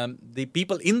 the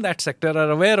people in that sector are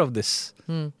aware of this.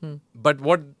 But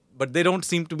there doesn't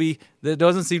seem to be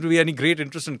any great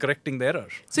interest in correcting the error.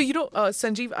 So,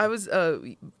 Sanjeev, I was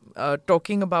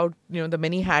talking about, the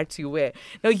many hats you wear.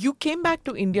 Now, you came back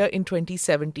to India in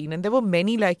 2017 and there were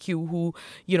many like you who,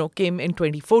 came in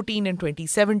 2014 and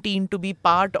 2017 to be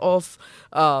part of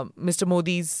Mr.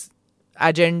 Modi's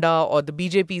agenda or the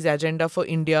BJP's agenda for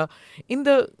India in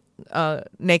the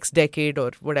next decade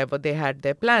or whatever they had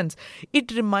their plans.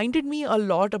 It reminded me a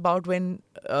lot about when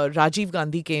Rajiv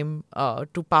Gandhi came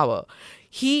to power.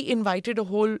 He invited a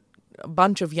whole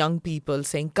bunch of young people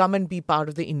saying, come and be part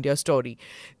of the India story.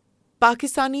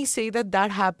 Pakistanis say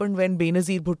that happened when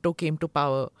Benazir Bhutto came to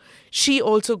power. She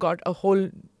also got a whole,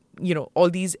 all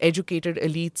these educated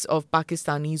elites of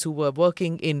Pakistanis who were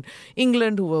working in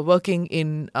England, who were working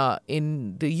in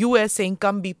the US saying,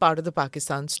 come be part of the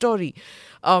Pakistan story.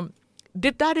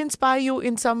 Did that inspire you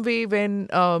in some way when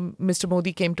Mr.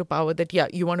 Modi came to power that,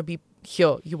 you want to be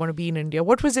here, you want to be in India?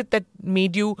 What was it that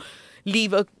made you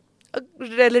leave a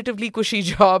relatively cushy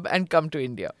job and come to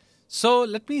India? So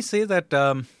let me say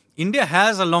that India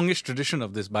has a longish tradition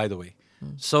of this, by the way.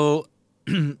 So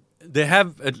they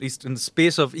have, at least in the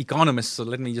space of economists, so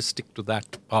let me just stick to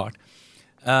that part.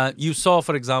 You saw,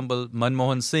 for example,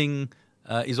 Manmohan Singh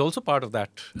is also part of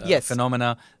that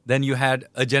phenomena. Then you had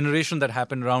a generation that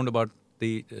happened around about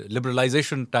the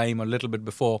liberalization time, a little bit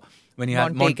before, when you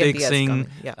had Montek Singh,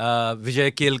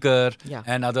 Vijay Kelkar,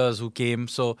 and others who came.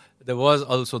 So there was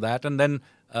also that. And then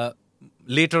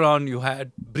later on, you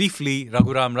had briefly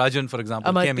Raghuram Rajan, for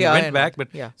example, came. He went back. But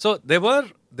so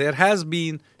there has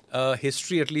been a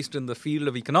history, at least in the field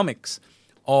of economics,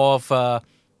 of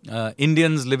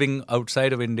Indians living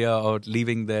outside of India or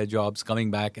leaving their jobs, coming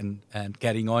back and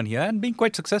carrying on here and being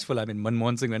quite successful. I mean,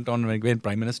 Manmohan Singh went on and became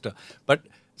Prime Minister. But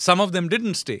some of them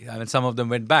didn't stay. I mean, some of them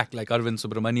went back, like Arvind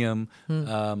Subramaniam.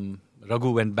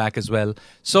 Raghu went back as well.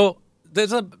 So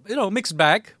there's a mixed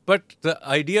bag. But the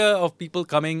idea of people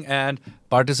coming and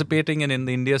participating in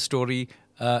the India story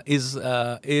is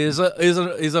a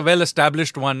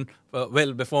well-established one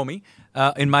well before me.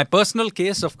 In my personal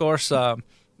case, of course,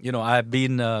 I've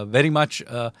been very much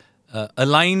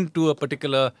aligned to a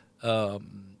particular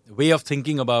way of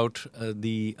thinking about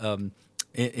the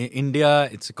India,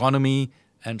 its economy,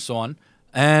 and so on.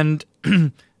 And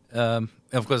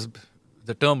of course,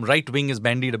 the term right-wing is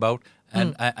bandied about,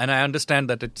 and I understand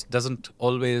that it doesn't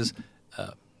always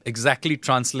exactly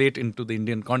translate into the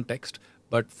Indian context.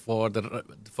 But for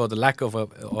the lack of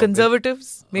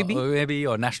conservatives, maybe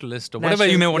or nationalist or whatever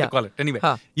you may want to call it. Anyway,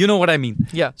 you know what I mean.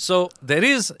 Yeah. So there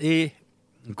is a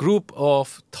group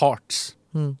of thoughts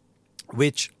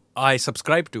which I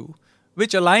subscribe to,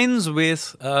 which aligns with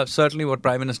certainly what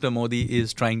Prime Minister Modi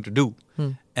is trying to do.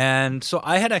 And so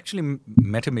I had actually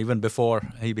met him even before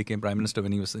he became Prime Minister,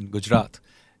 when he was in Gujarat.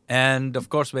 And of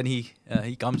course, when he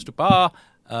comes to power,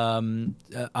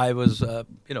 I was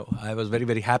very,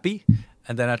 very happy.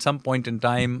 And then at some point in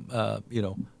time,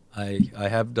 I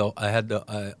had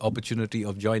the opportunity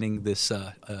of joining this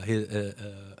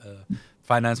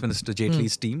Finance Minister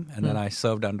Jaitley's team, and then I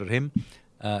served under him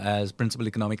as Principal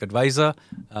Economic Advisor,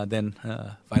 then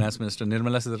Finance Minister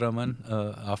Nirmala Sitharaman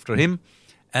after him.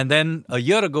 And then a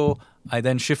year ago, I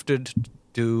then shifted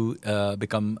to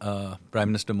become Prime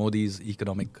Minister Modi's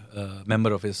economic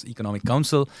member of his Economic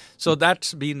Council. So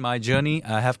that's been my journey.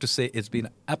 I have to say it's been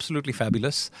absolutely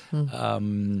fabulous.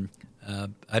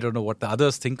 I don't know what the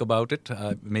others think about it.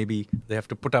 Maybe they have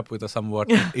to put up with a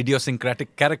somewhat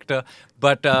idiosyncratic character.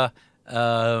 But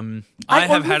I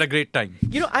have had a great time.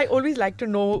 I always like to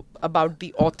know about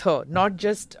the author, not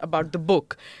just about the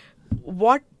book.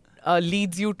 What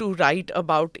leads you to write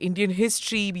about Indian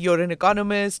history? You're an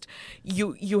economist.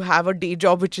 You have a day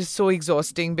job which is so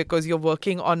exhausting because you're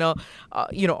working on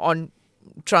on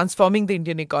transforming the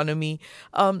Indian economy.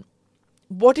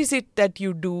 What is it that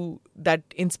you do that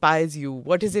inspires you?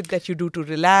 What is it that you do to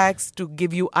relax, to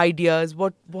give you ideas?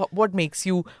 What makes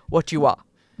you what you are?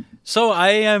 So I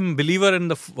am a believer in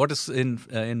what is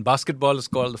in basketball is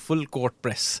called the full court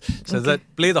press. So that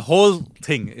play the whole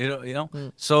thing.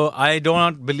 So I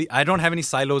don't have any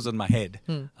silos in my head.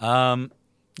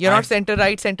 You're not center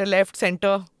right, center left,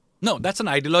 center. No, that's an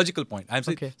ideological point. I'm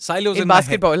saying silos in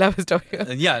basketball. my head. I was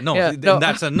talking.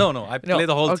 That's a no. I play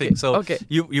the whole thing. So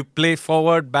you play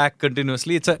forward, back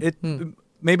continuously.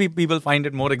 Maybe people find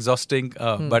it more exhausting,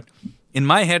 but in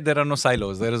my head there are no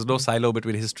silos. There is no silo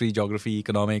between history, geography,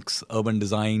 economics, urban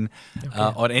design,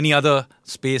 or any other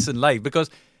space in life,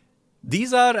 because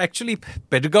these are actually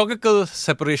pedagogical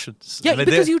separations. Yeah,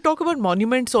 because you talk about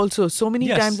monuments also. So many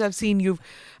times I've seen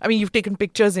you've taken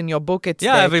pictures in your book.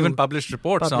 I've even published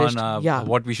reports on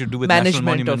what we should do with national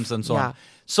monuments and so on.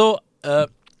 So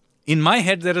in my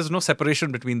head, there is no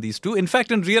separation between these two. In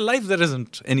fact, in real life, there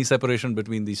isn't any separation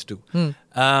between these two.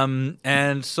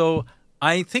 And so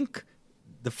I think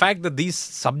the fact that these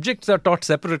subjects are taught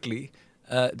separately,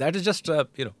 that is just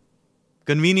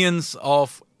convenience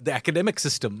of the academic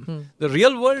system. The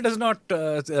real world does not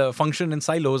function in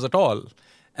silos at all.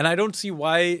 And I don't see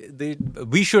why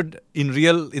we should, in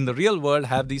the real world,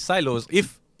 have these silos.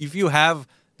 If you have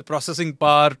the processing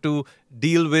power to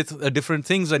deal with different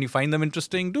things and you find them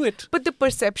interesting, do it. But the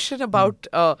perception about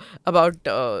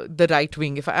the right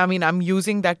wing, I'm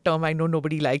using that term, I know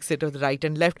nobody likes it, or the right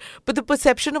and left, but the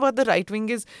perception about the right wing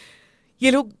is,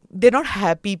 they're not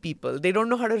happy people. They don't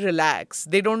know how to relax.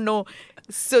 They don't know.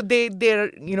 So they're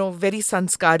very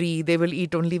sanskari. They will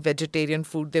eat only vegetarian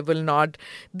food. They're not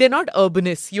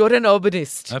urbanists. You're an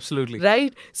urbanist. Absolutely.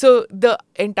 Right? So the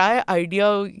entire idea,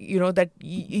 that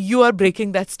you are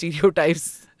breaking that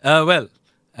stereotypes. Well,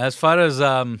 as far as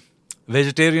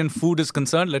vegetarian food is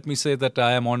concerned, let me say that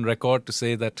I am on record to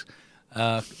say that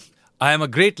I am a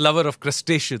great lover of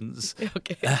crustaceans,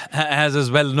 as is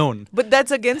well known. But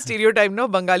that's again stereotype, no?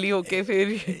 Bengali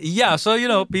fir. Yeah,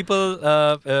 so, people...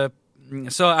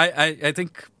 so I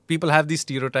think people have these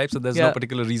stereotypes, and there's no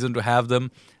particular reason to have them.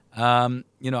 I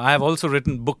have also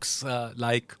written books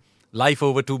like Life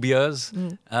Over 2 Beers.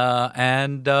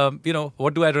 And,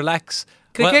 what do I relax?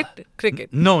 Cricket? Well,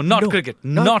 cricket. No, not cricket.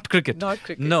 Not cricket. Not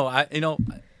cricket. No,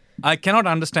 I cannot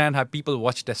understand how people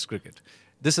watch Test cricket.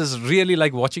 This is really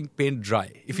like watching paint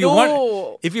dry. If you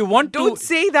want don't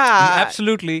say that.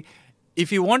 Absolutely.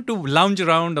 If you want to lounge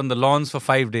around on the lawns for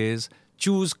 5 days,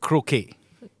 choose croquet.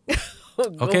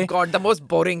 Oh God, the most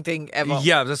boring thing ever.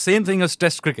 Yeah, the same thing as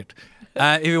Test cricket.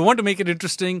 If you want to make it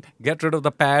interesting, get rid of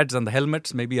the pads and the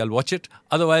helmets. Maybe I'll watch it.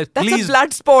 Otherwise, please. That's a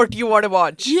blood sport you want to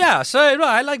watch. Yeah, so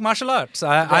I like martial arts.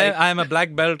 I am a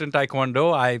black belt in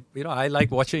Taekwondo. I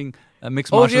like watching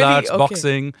mixed martial arts,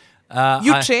 boxing.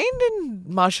 You trained in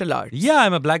martial arts? Yeah,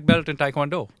 I'm a black belt in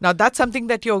Taekwondo. Now that's something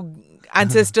that your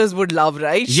ancestors would love,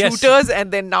 right? Yes. Shooters,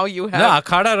 and then now you have... No,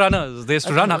 akhada runners. They used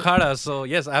to run akhadas. So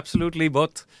yes, absolutely.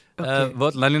 Both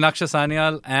Nalinaksha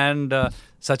Sanyal and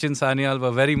Sachin Sanyal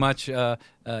were very much, to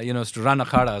run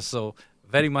akhadas. So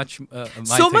very much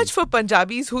much for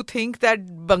Punjabis who think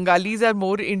that Bengalis are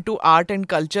more into art and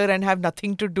culture and have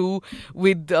nothing to do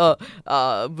with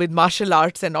martial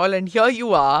arts and all. And here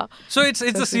you are. So it's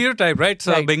a stereotype, right?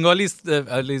 So Bengalis,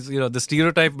 at least, the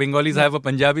stereotype Bengalis have of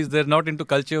Punjabis, they're not into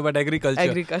culture but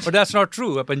agriculture. But that's not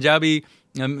true. A Punjabi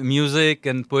music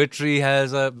and poetry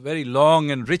has a very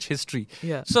long and rich history.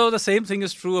 Yeah. So the same thing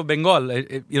is true of Bengal.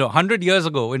 100 years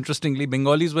ago, interestingly,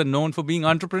 Bengalis were known for being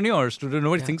entrepreneurs. Today,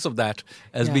 nobody thinks of that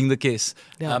as being the case.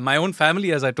 Yeah. My own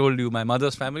family, as I told you, my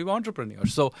mother's family were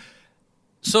entrepreneurs.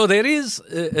 So there is,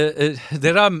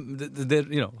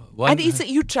 one. And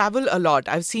you travel a lot.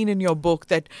 I've seen in your book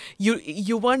that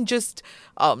you weren't just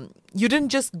you didn't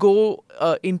just go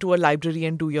into a library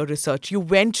and do your research. You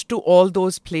went to all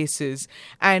those places,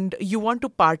 and you want to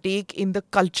partake in the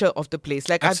culture of the place.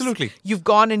 Like Absolutely. You've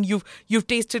gone and you've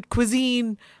tasted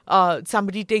cuisine.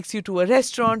 Somebody takes you to a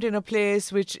restaurant in a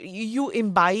place which you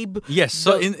imbibe. Yes.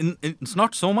 So it's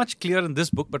not so much clear in this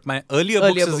book, but my earlier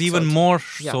books is even also. more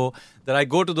Yeah. so that I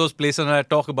go to those places and I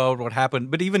talk about what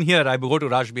happened. But even here, I go to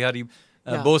Raj Bihari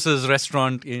Bose's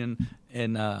restaurant in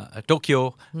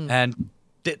Tokyo and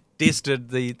tasted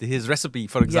his recipe,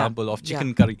 for example, of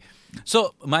chicken curry.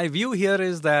 So my view here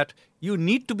is that you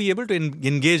need to be able to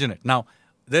engage in it. Now,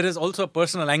 there is also a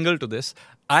personal angle to this.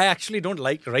 I actually don't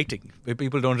like writing.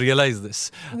 People don't realize this.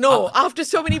 No, after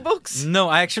so many books. No,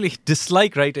 I actually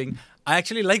dislike writing. I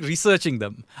actually like researching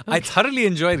them. Okay. I thoroughly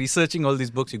enjoy researching all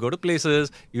these books. You go to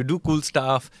places, you do cool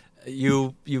stuff,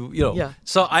 you know. Yeah.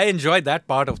 So I enjoy that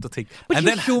part of the thing. But and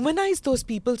you then humanize those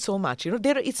people so much.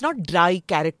 It's not dry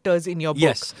characters in your book.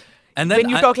 Yes. And then when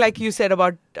you talk, like you said,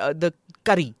 about the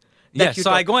curry. Yes,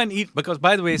 so I go and eat because,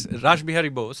 by the way, Raj Bihari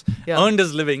Bose earned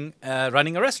his living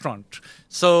running a restaurant.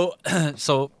 So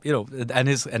and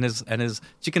his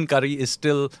chicken curry is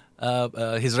still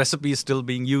his recipe is still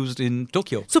being used in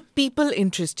Tokyo. So people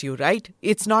interest you, right?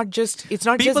 It's not just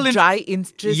People dry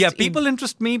interest. Yeah, people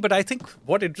interest me, but I think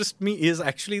what interests me is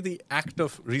actually the act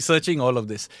of researching all of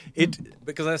this.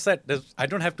 Because I said I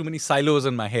don't have too many silos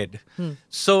in my head.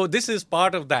 So this is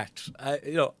part of that.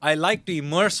 I like to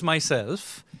immerse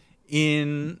myself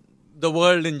in the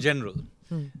world in general.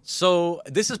 So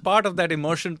this is part of that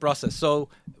immersion process. So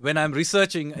when I'm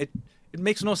researching, it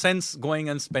makes no sense going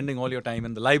and spending all your time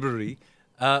in the library.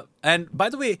 And by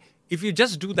the way, if you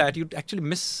just do that, you'd actually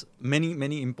miss many,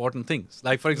 many important things.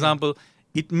 Like, for example,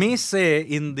 it may say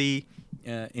in the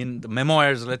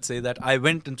memoirs, let's say, that I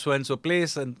went in so-and-so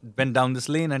place and went down this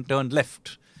lane and turned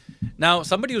left. Now,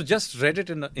 somebody who's just read it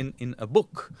in a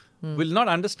book will not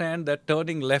understand that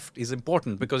turning left is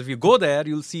important, because if you go there,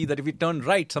 you'll see that if you turned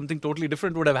right, something totally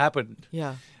different would have happened.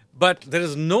 Yeah. But there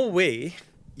is no way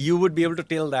you would be able to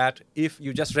tell that if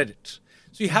you just read it.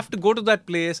 So you have to go to that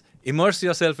place, immerse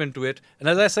yourself into it. And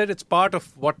as I said, it's part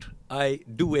of what I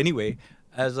do anyway.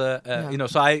 So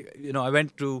I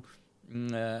went to,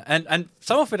 and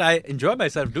some of it I enjoy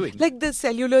myself doing. Like the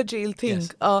cellular jail thing.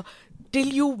 Yes. Till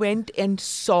you went and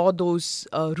saw those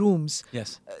rooms.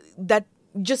 Yes. That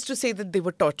just to say that they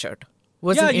were tortured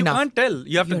wasn't you enough. can't tell.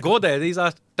 You have to go there. These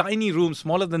are tiny rooms,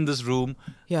 smaller than this room.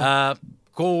 Yeah.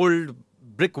 Cold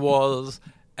brick walls,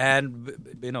 and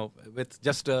with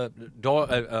just a door,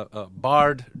 a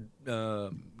barred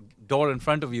door in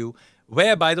front of you.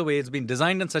 Where, by the way, it's been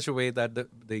designed in such a way that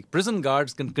the prison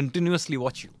guards can continuously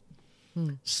watch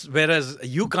you, whereas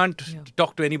you can't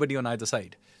talk to anybody on either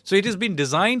side. So it has been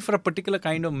designed for a particular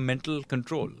kind of mental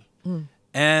control,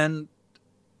 and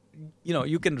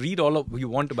you can read all of you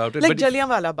want about it. Like but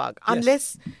Jallianwala Bagh,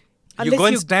 unless you go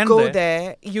and stand go there.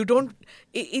 there, you don't.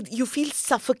 You feel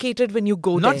suffocated when you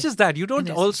go there. Not just that, you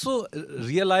don't also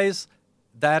realize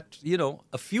that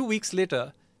a few weeks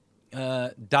later,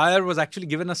 Dyer was actually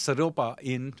given a saropa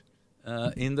in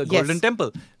the Golden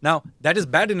Temple. Now that is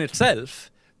bad in itself.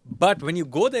 But when you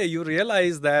go there, you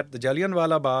realize that the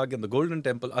Jallianwala Bagh and the Golden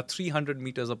Temple are 300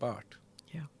 meters apart.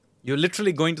 Yeah. You're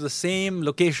literally going to the same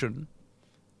location,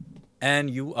 and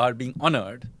you are being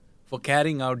honored for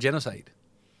carrying out genocide.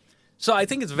 So I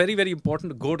think it's very, very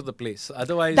important to go to the place.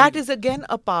 Otherwise, that is again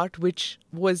a part which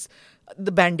was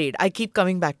the Band-Aid. I keep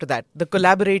coming back to that. The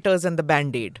collaborators and the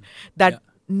Band-Aid. That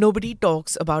nobody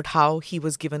talks about how he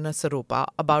was given a saropa,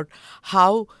 about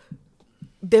how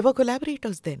there were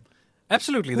collaborators then.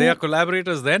 Absolutely. They are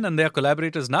collaborators then, and they are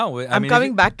collaborators now. I'm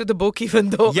coming back to the book,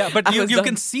 even though... Yeah, but you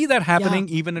can see that happening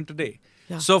even in today.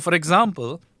 Yeah. So, for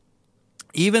example,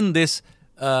 even this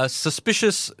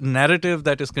suspicious narrative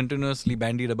that is continuously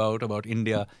bandied about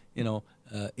India,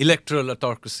 electoral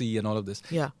autocracy and all of this.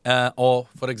 Yeah. Or,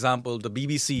 for example, the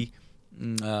BBC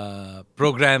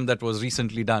program that was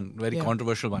recently done, very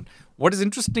controversial one. What is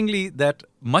interestingly that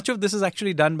much of this is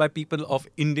actually done by people of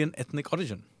Indian ethnic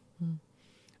origin.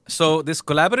 So this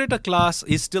collaborator class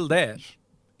is still there.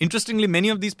 Interestingly, many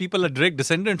of these people are direct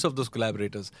descendants of those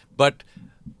collaborators. But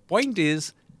point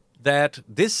is that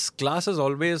this class has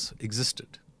always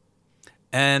existed.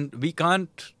 And we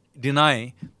can't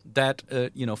deny that,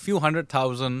 few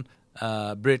 100,000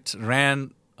 Brits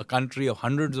ran a country of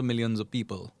hundreds of millions of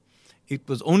people, it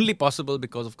was only possible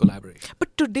because of collaboration.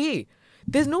 But today,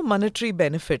 there's no monetary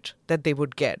benefit that they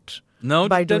would get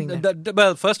by doing that.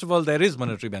 Well, first of all, there is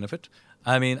monetary benefit.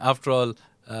 I mean, after all,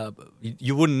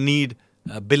 you wouldn't need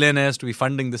billionaires to be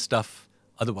funding this stuff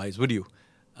otherwise, would you?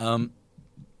 And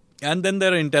then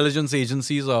there are intelligence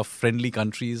agencies of friendly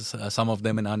countries, some of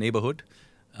them in our neighborhood.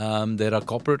 There are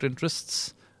corporate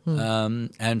interests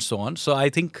and so on. So I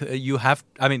think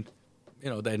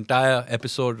the entire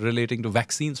episode relating to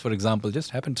vaccines, for example,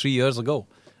 just happened 3 years ago.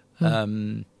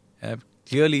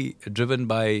 Clearly driven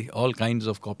by all kinds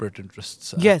of corporate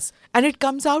interests. Yes. And it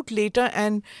comes out later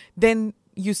and then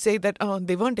you say that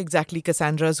they weren't exactly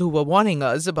Cassandras who were warning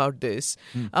us about this.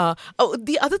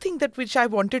 The other thing which I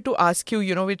wanted to ask you,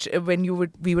 which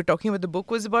when we were talking about the book,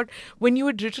 was about when you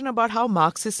had written about how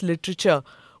Marxist literature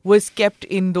was kept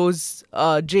in those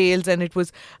jails, and it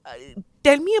was.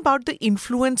 Tell me about the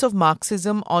influence of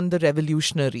Marxism on the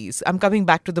revolutionaries. I'm coming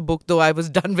back to the book, though I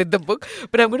was done with the book,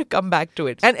 but I'm going to come back to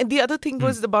it. And the other thing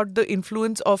was about the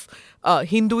influence of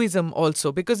Hinduism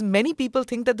also, because many people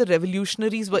think that the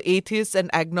revolutionaries were atheists and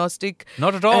agnostic.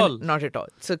 Not at all. Not at all.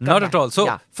 So not at all.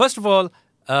 So first of all,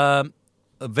 a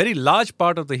very large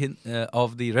part of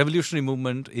the revolutionary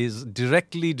movement is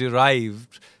directly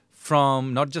derived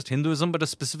from not just Hinduism, but a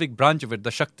specific branch of it,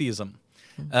 the Shaktiism.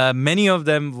 Many of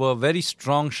them were very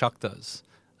strong Shaktas,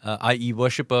 i.e.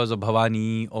 worshippers of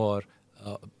Bhavani or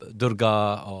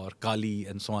Durga or Kali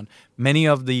and so on. Many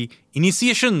of the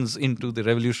initiations into the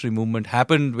revolutionary movement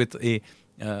happened with a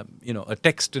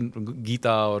text in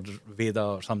Gita or Veda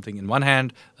or something in one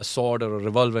hand, a sword or a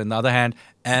revolver in the other hand,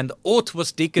 and oath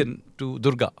was taken to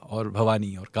Durga or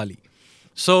Bhavani or Kali.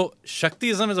 So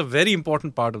Shaktiism is a very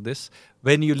important part of this.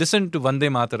 When you listen to Vande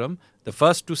Mataram, the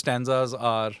first two stanzas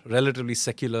are relatively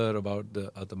secular about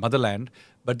the motherland,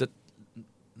 but the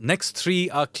next three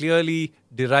are clearly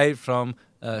derived from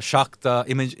Shakta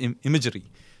imagery.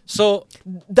 So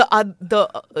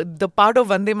the part of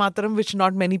Vande Mataram which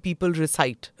not many people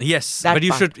recite. Yes, but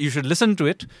you should listen to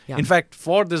it. Yeah. In fact,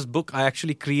 for this book, I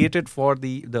actually created for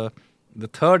the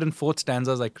third and fourth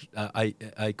stanzas.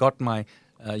 I got my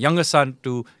younger son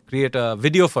to create a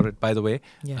video for it, by the way.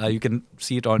 Yeah. You can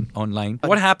see it online.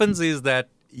 What happens is that,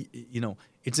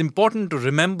 it's important to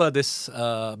remember this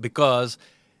because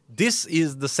this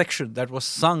is the section that was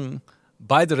sung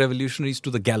by the revolutionaries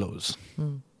to the gallows.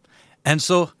 And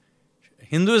so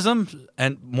Hinduism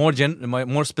and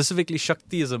more specifically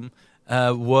Shaktiism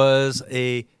was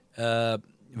a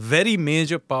very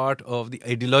major part of the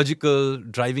ideological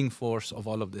driving force of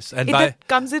all of this. And it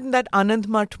comes in that Anand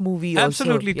Math movie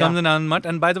absolutely also. Comes in Anand Math.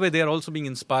 And by the way, they are also being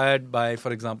inspired by,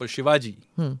 for example, Shivaji,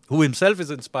 who himself is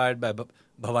inspired by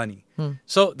Bhavani.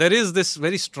 So there is this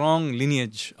very strong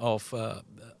lineage of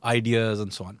ideas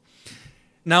and so on.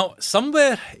 Now,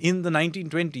 somewhere in the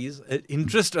 1920s,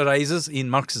 interest arises in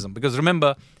Marxism. Because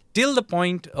remember, till the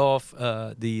point of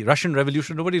the Russian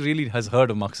Revolution, nobody really has heard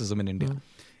of Marxism in India.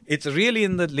 It's really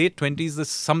in the late 20s that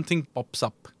something pops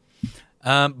up.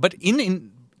 But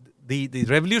in the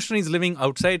revolutionaries living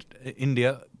outside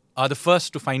India are the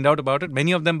first to find out about it.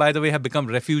 Many of them, by the way, have become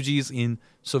refugees in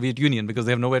Soviet Union because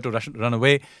they have nowhere to run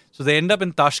away. So they end up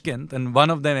in Tashkent, and one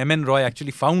of them, M.N. Roy,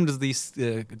 actually founds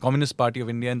the Communist Party of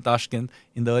India in Tashkent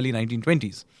in the early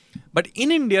 1920s. But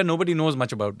in India, nobody knows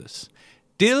much about this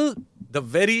till the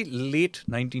very late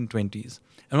 1920s.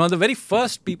 And one of the very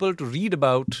first people to read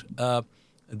about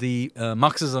the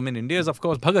Marxism in India is, of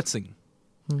course, Bhagat Singh.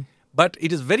 But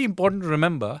it is very important to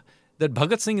remember that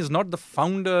Bhagat Singh is not the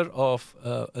founder of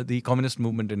the communist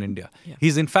movement in India. Yeah.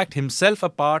 He's in fact himself a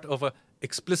part of an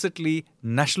explicitly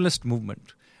nationalist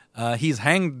movement. He's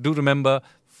hanged, do remember,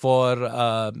 for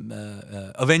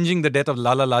avenging the death of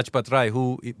Lala Lajpat Rai,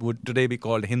 who would today be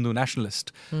called Hindu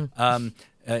nationalist.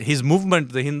 His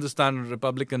movement, the Hindustan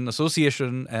Republican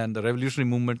Association and the revolutionary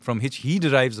movement from which he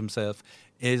derives himself,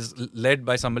 is led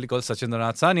by somebody called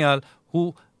Sachindranath Sanyal,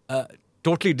 who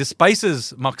totally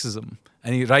despises Marxism.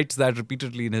 And he writes that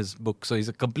repeatedly in his book. So he's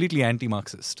a completely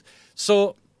anti-Marxist.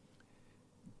 So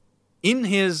in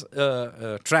his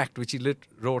tract, which he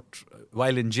wrote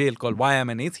while in jail, called Why I'm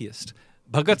an Atheist,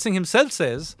 Bhagat Singh himself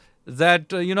says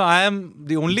that, I am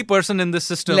the only person in this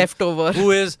system left over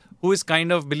who is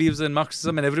kind of believes in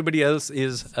Marxism, and everybody else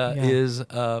is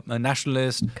a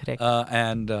nationalist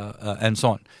and so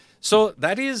on. So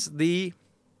that is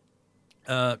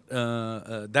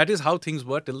that is how things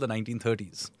were till the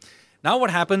 1930s. Now what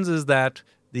happens is that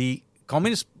the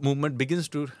communist movement begins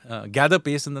to gather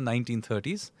pace in the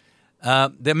 1930s.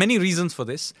 There are many reasons for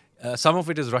this. Some of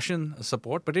it is Russian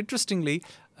support. But interestingly,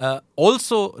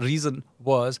 also reason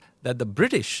was that the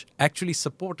British actually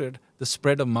supported the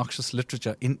spread of Marxist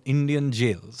literature in Indian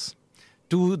jails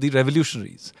to the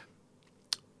revolutionaries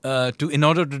in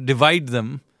order to divide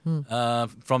them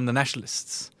from the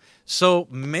nationalists. So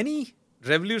many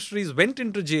revolutionaries went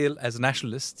into jail as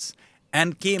nationalists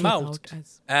and came out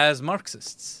as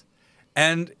Marxists.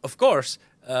 And of course,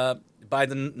 by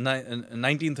the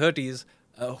 1930s,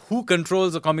 who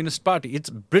controls the Communist Party? It's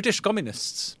British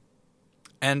communists.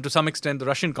 And to some extent, the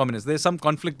Russian communists. There's some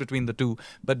conflict between the two.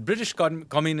 But British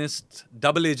communist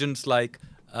double agents like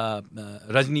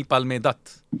Rajni Palme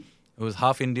Dutt, who was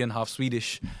half Indian, half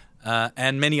Swedish,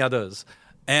 and many others.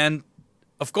 And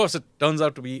of course, it turns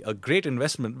out to be a great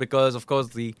investment because, of course,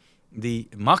 the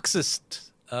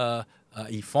Marxist,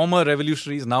 former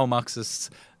revolutionaries, now Marxists,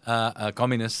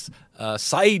 communists,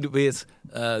 side with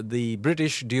the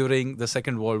British during the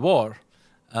Second World War.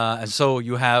 And so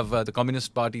you have the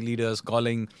Communist Party leaders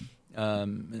calling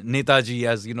Netaji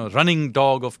as, running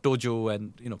dog of Tojo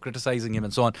and, criticizing him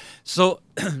and so on. So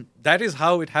that is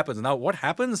how it happens. Now, what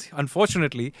happens,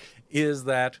 unfortunately, is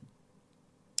that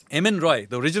M.N. Roy,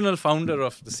 the original founder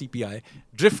of the CPI,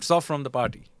 drifts off from the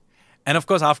party. And of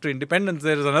course, after independence,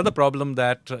 there is another problem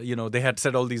that, they had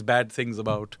said all these bad things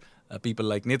about people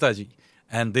like Netaji.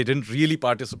 And they didn't really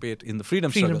participate in the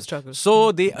freedom struggle.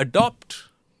 So they adopt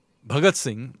Bhagat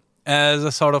Singh as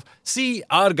a sort of,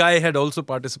 our guy had also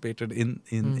participated in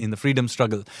the freedom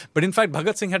struggle. But in fact,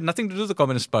 Bhagat Singh had nothing to do with the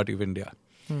Communist Party of India.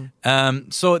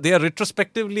 So they are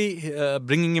retrospectively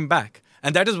bringing him back.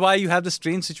 And that is why you have this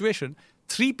strange situation.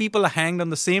 3 people are hanged on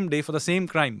the same day for the same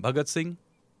crime. Bhagat Singh,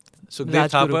 Sukhdev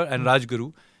Thapar and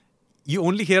Rajguru. You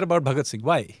only hear about Bhagat Singh.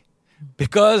 Why?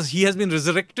 Because he has been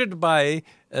resurrected by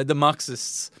the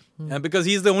Marxists. Because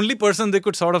he's the only person they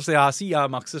could sort of say,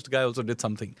 Marxist guy also did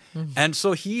something. And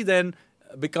so he then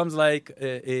becomes like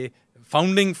a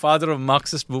founding father of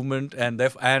Marxist movement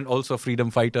and also a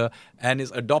freedom fighter, and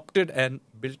is adopted and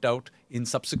built out in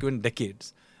subsequent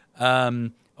decades.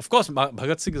 Of course,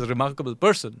 Bhagat Singh is a remarkable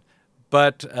person.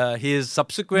 But his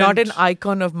subsequent... Not an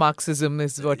icon of Marxism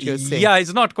is what you're saying. Yeah,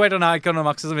 he's not quite an icon of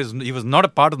Marxism. He was not a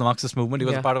part of the Marxist movement. He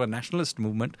was a part of a nationalist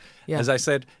movement. Yeah. As I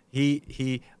said,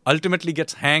 he ultimately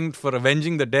gets hanged for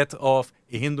avenging the death of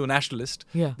a Hindu nationalist.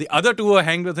 Yeah. The other 2 who are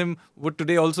hanged with him would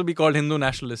today also be called Hindu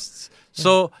nationalists. Yeah.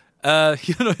 So...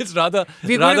 it's rather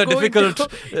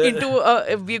difficult.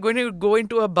 We're going to go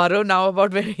into a burrow now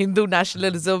about where Hindu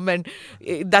nationalism, and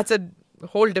that's a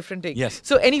whole different thing. Yes.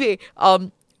 So anyway,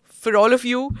 for all of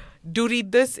you, do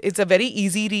read this. It's a very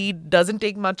easy read, doesn't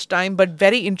take much time, but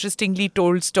very interestingly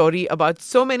told story about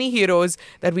so many heroes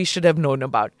that we should have known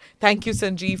about. Thank you,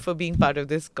 Sanjeev, for being part of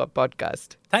this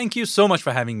podcast. Thank you so much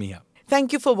for having me here.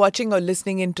 Thank you for watching or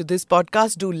listening into this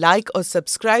podcast. Do like or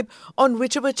subscribe on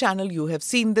whichever channel you have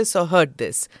seen this or heard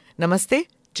this. Namaste.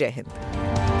 Jai Hind.